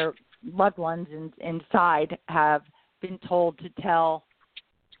loved ones inside have been told to tell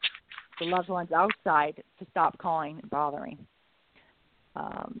the loved ones outside to stop calling and bothering.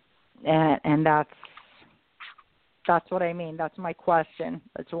 And that's what I mean. That's my question.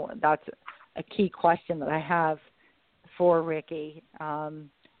 That's a key question that I have for Ricky.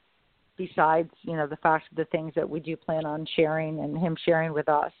 Besides, the facts of the things that we do plan on sharing and him sharing with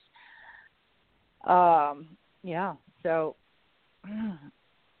us. So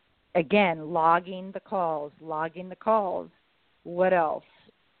again, logging the calls. What else?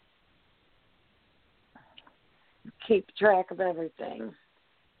 Keep track of everything.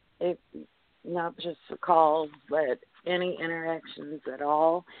 Not just the calls, but any interactions at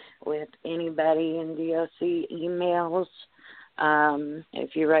all with anybody in DOC, emails.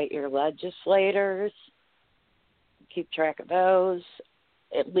 If you write your legislators, keep track of those.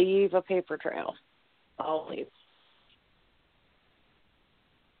 Leave a paper trail. Always.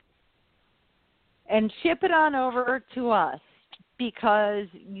 And ship it on over to us, because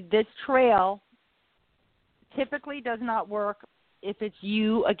this trail typically does not work if it's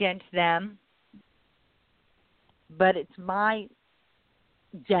you against them. But it's my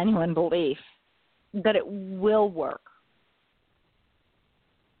genuine belief that it will work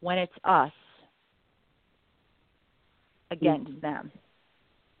when it's us against them.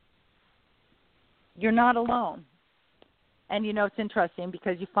 You're not alone. And, it's interesting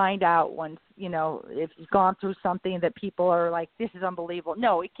because you find out once, if you've gone through something that people are like, this is unbelievable.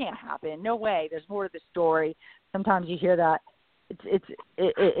 No, it can't happen. No way. There's more to the story. Sometimes you hear that.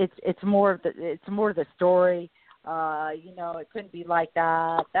 It's more of the story. It couldn't be like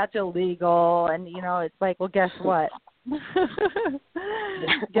that. That's illegal. And, it's like, well, guess what?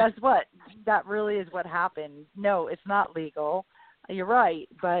 Guess what? That really is what happened. No, it's not legal. You're right,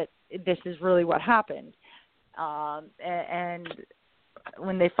 but this is really what happened. And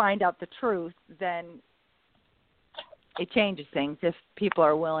when they find out the truth, then it changes things if people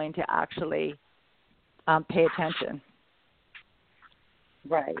are willing to actually pay attention.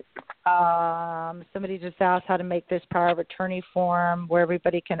 Right. Somebody just asked how to make this power of attorney form where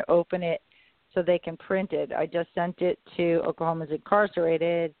everybody can open it so they can print it. I just sent it to Oklahoma's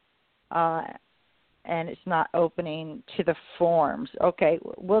Incarcerated, and it's not opening to the forms. Okay,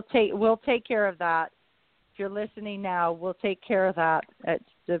 we'll take care of that. If you're listening now, we'll take care of that.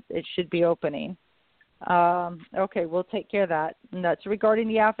 It should be opening. Okay, we'll take care of that. And that's regarding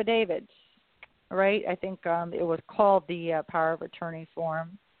the affidavits, right? I think it was called the power of attorney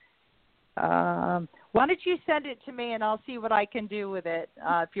form. Why don't you send it to me and I'll see what I can do with it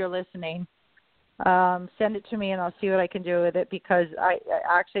if you're listening. Send it to me and I'll see what I can do with it because I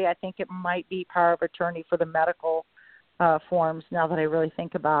think it might be power of attorney for the medical forms now that I really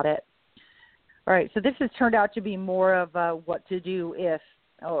think about it. All right, so this has turned out to be more of a what to do if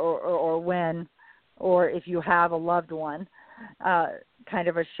or when or if you have a loved one kind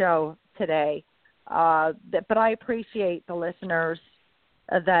of a show today. But I appreciate the listeners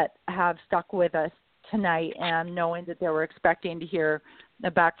that have stuck with us tonight and knowing that they were expecting to hear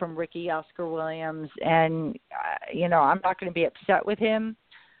back from Ricky Oscar Williams. And, I'm not going to be upset with him.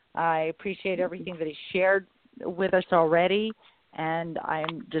 I appreciate everything that he shared with us already. And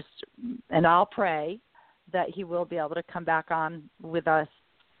I'll pray that he will be able to come back on with us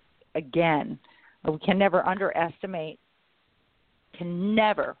again. We can never underestimate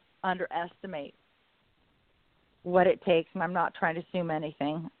what it takes, and I'm not trying to assume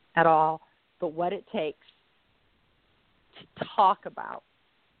anything at all, but what it takes to talk about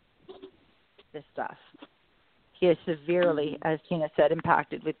this stuff. He is severely, as Tina said,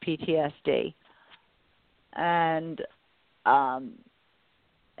 impacted with PTSD. And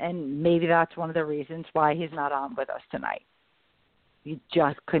maybe that's one of the reasons why he's not on with us tonight. He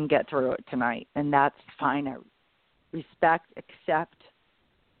just couldn't get through it tonight, and that's fine. I respect, accept,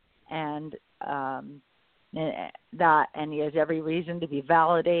 and that, and he has every reason to be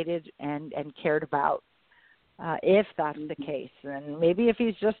validated and cared about if that's the case. And maybe if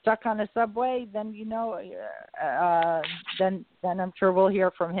he's just stuck on a subway, then then I'm sure we'll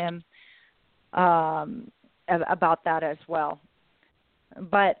hear from him about that as well.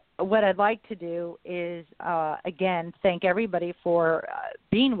 But what I'd like to do is, again, thank everybody for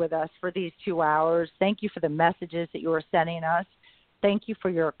being with us for these 2 hours. Thank you for the messages that you are sending us. Thank you for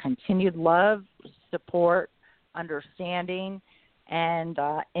your continued love, support, understanding, and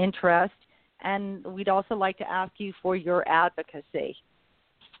interest. And we'd also like to ask you for your advocacy.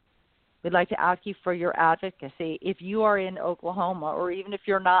 We'd like to ask you for your advocacy if you are in Oklahoma or even if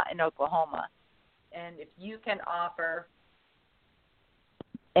you're not in Oklahoma. And if you can offer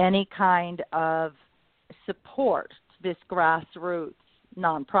any kind of support to this grassroots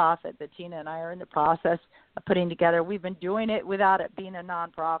nonprofit that Tina and I are in the process of putting together. We've been doing it without it being a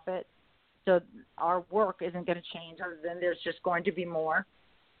nonprofit, so our work isn't going to change other than there's just going to be more.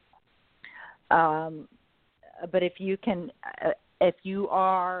 But if you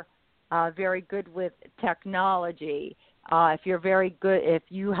are very good with technology, if you're very good, if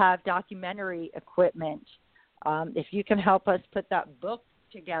you have documentary equipment, if you can help us put that book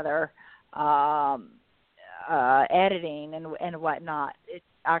together, editing and whatnot, it's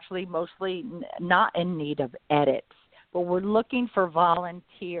actually mostly not in need of edits, but we're looking for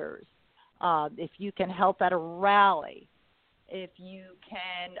volunteers. If you can help at a rally, if you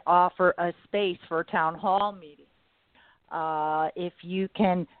can offer a space for a town hall meeting, if you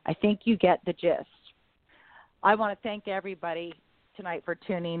can, I think you get the gist. I want to thank everybody tonight for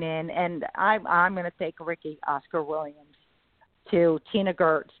tuning in, and I'm going to thank Ricky Oscar Williams. To Tina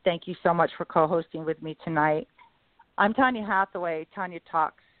Gertz, thank you so much for co-hosting with me tonight. I'm Tanya Hathaway, Tanya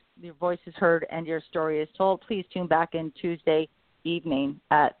TalkS. Your voice is heard and your story is told. Please tune back in Tuesday evening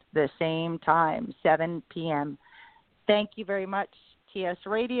at the same time, 7 p.m. Thank you very much, TS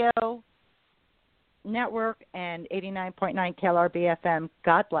Radio Network and 89.9 KLRB FM.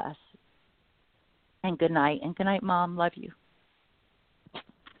 God bless. And good night. And good night, Mom. Love you.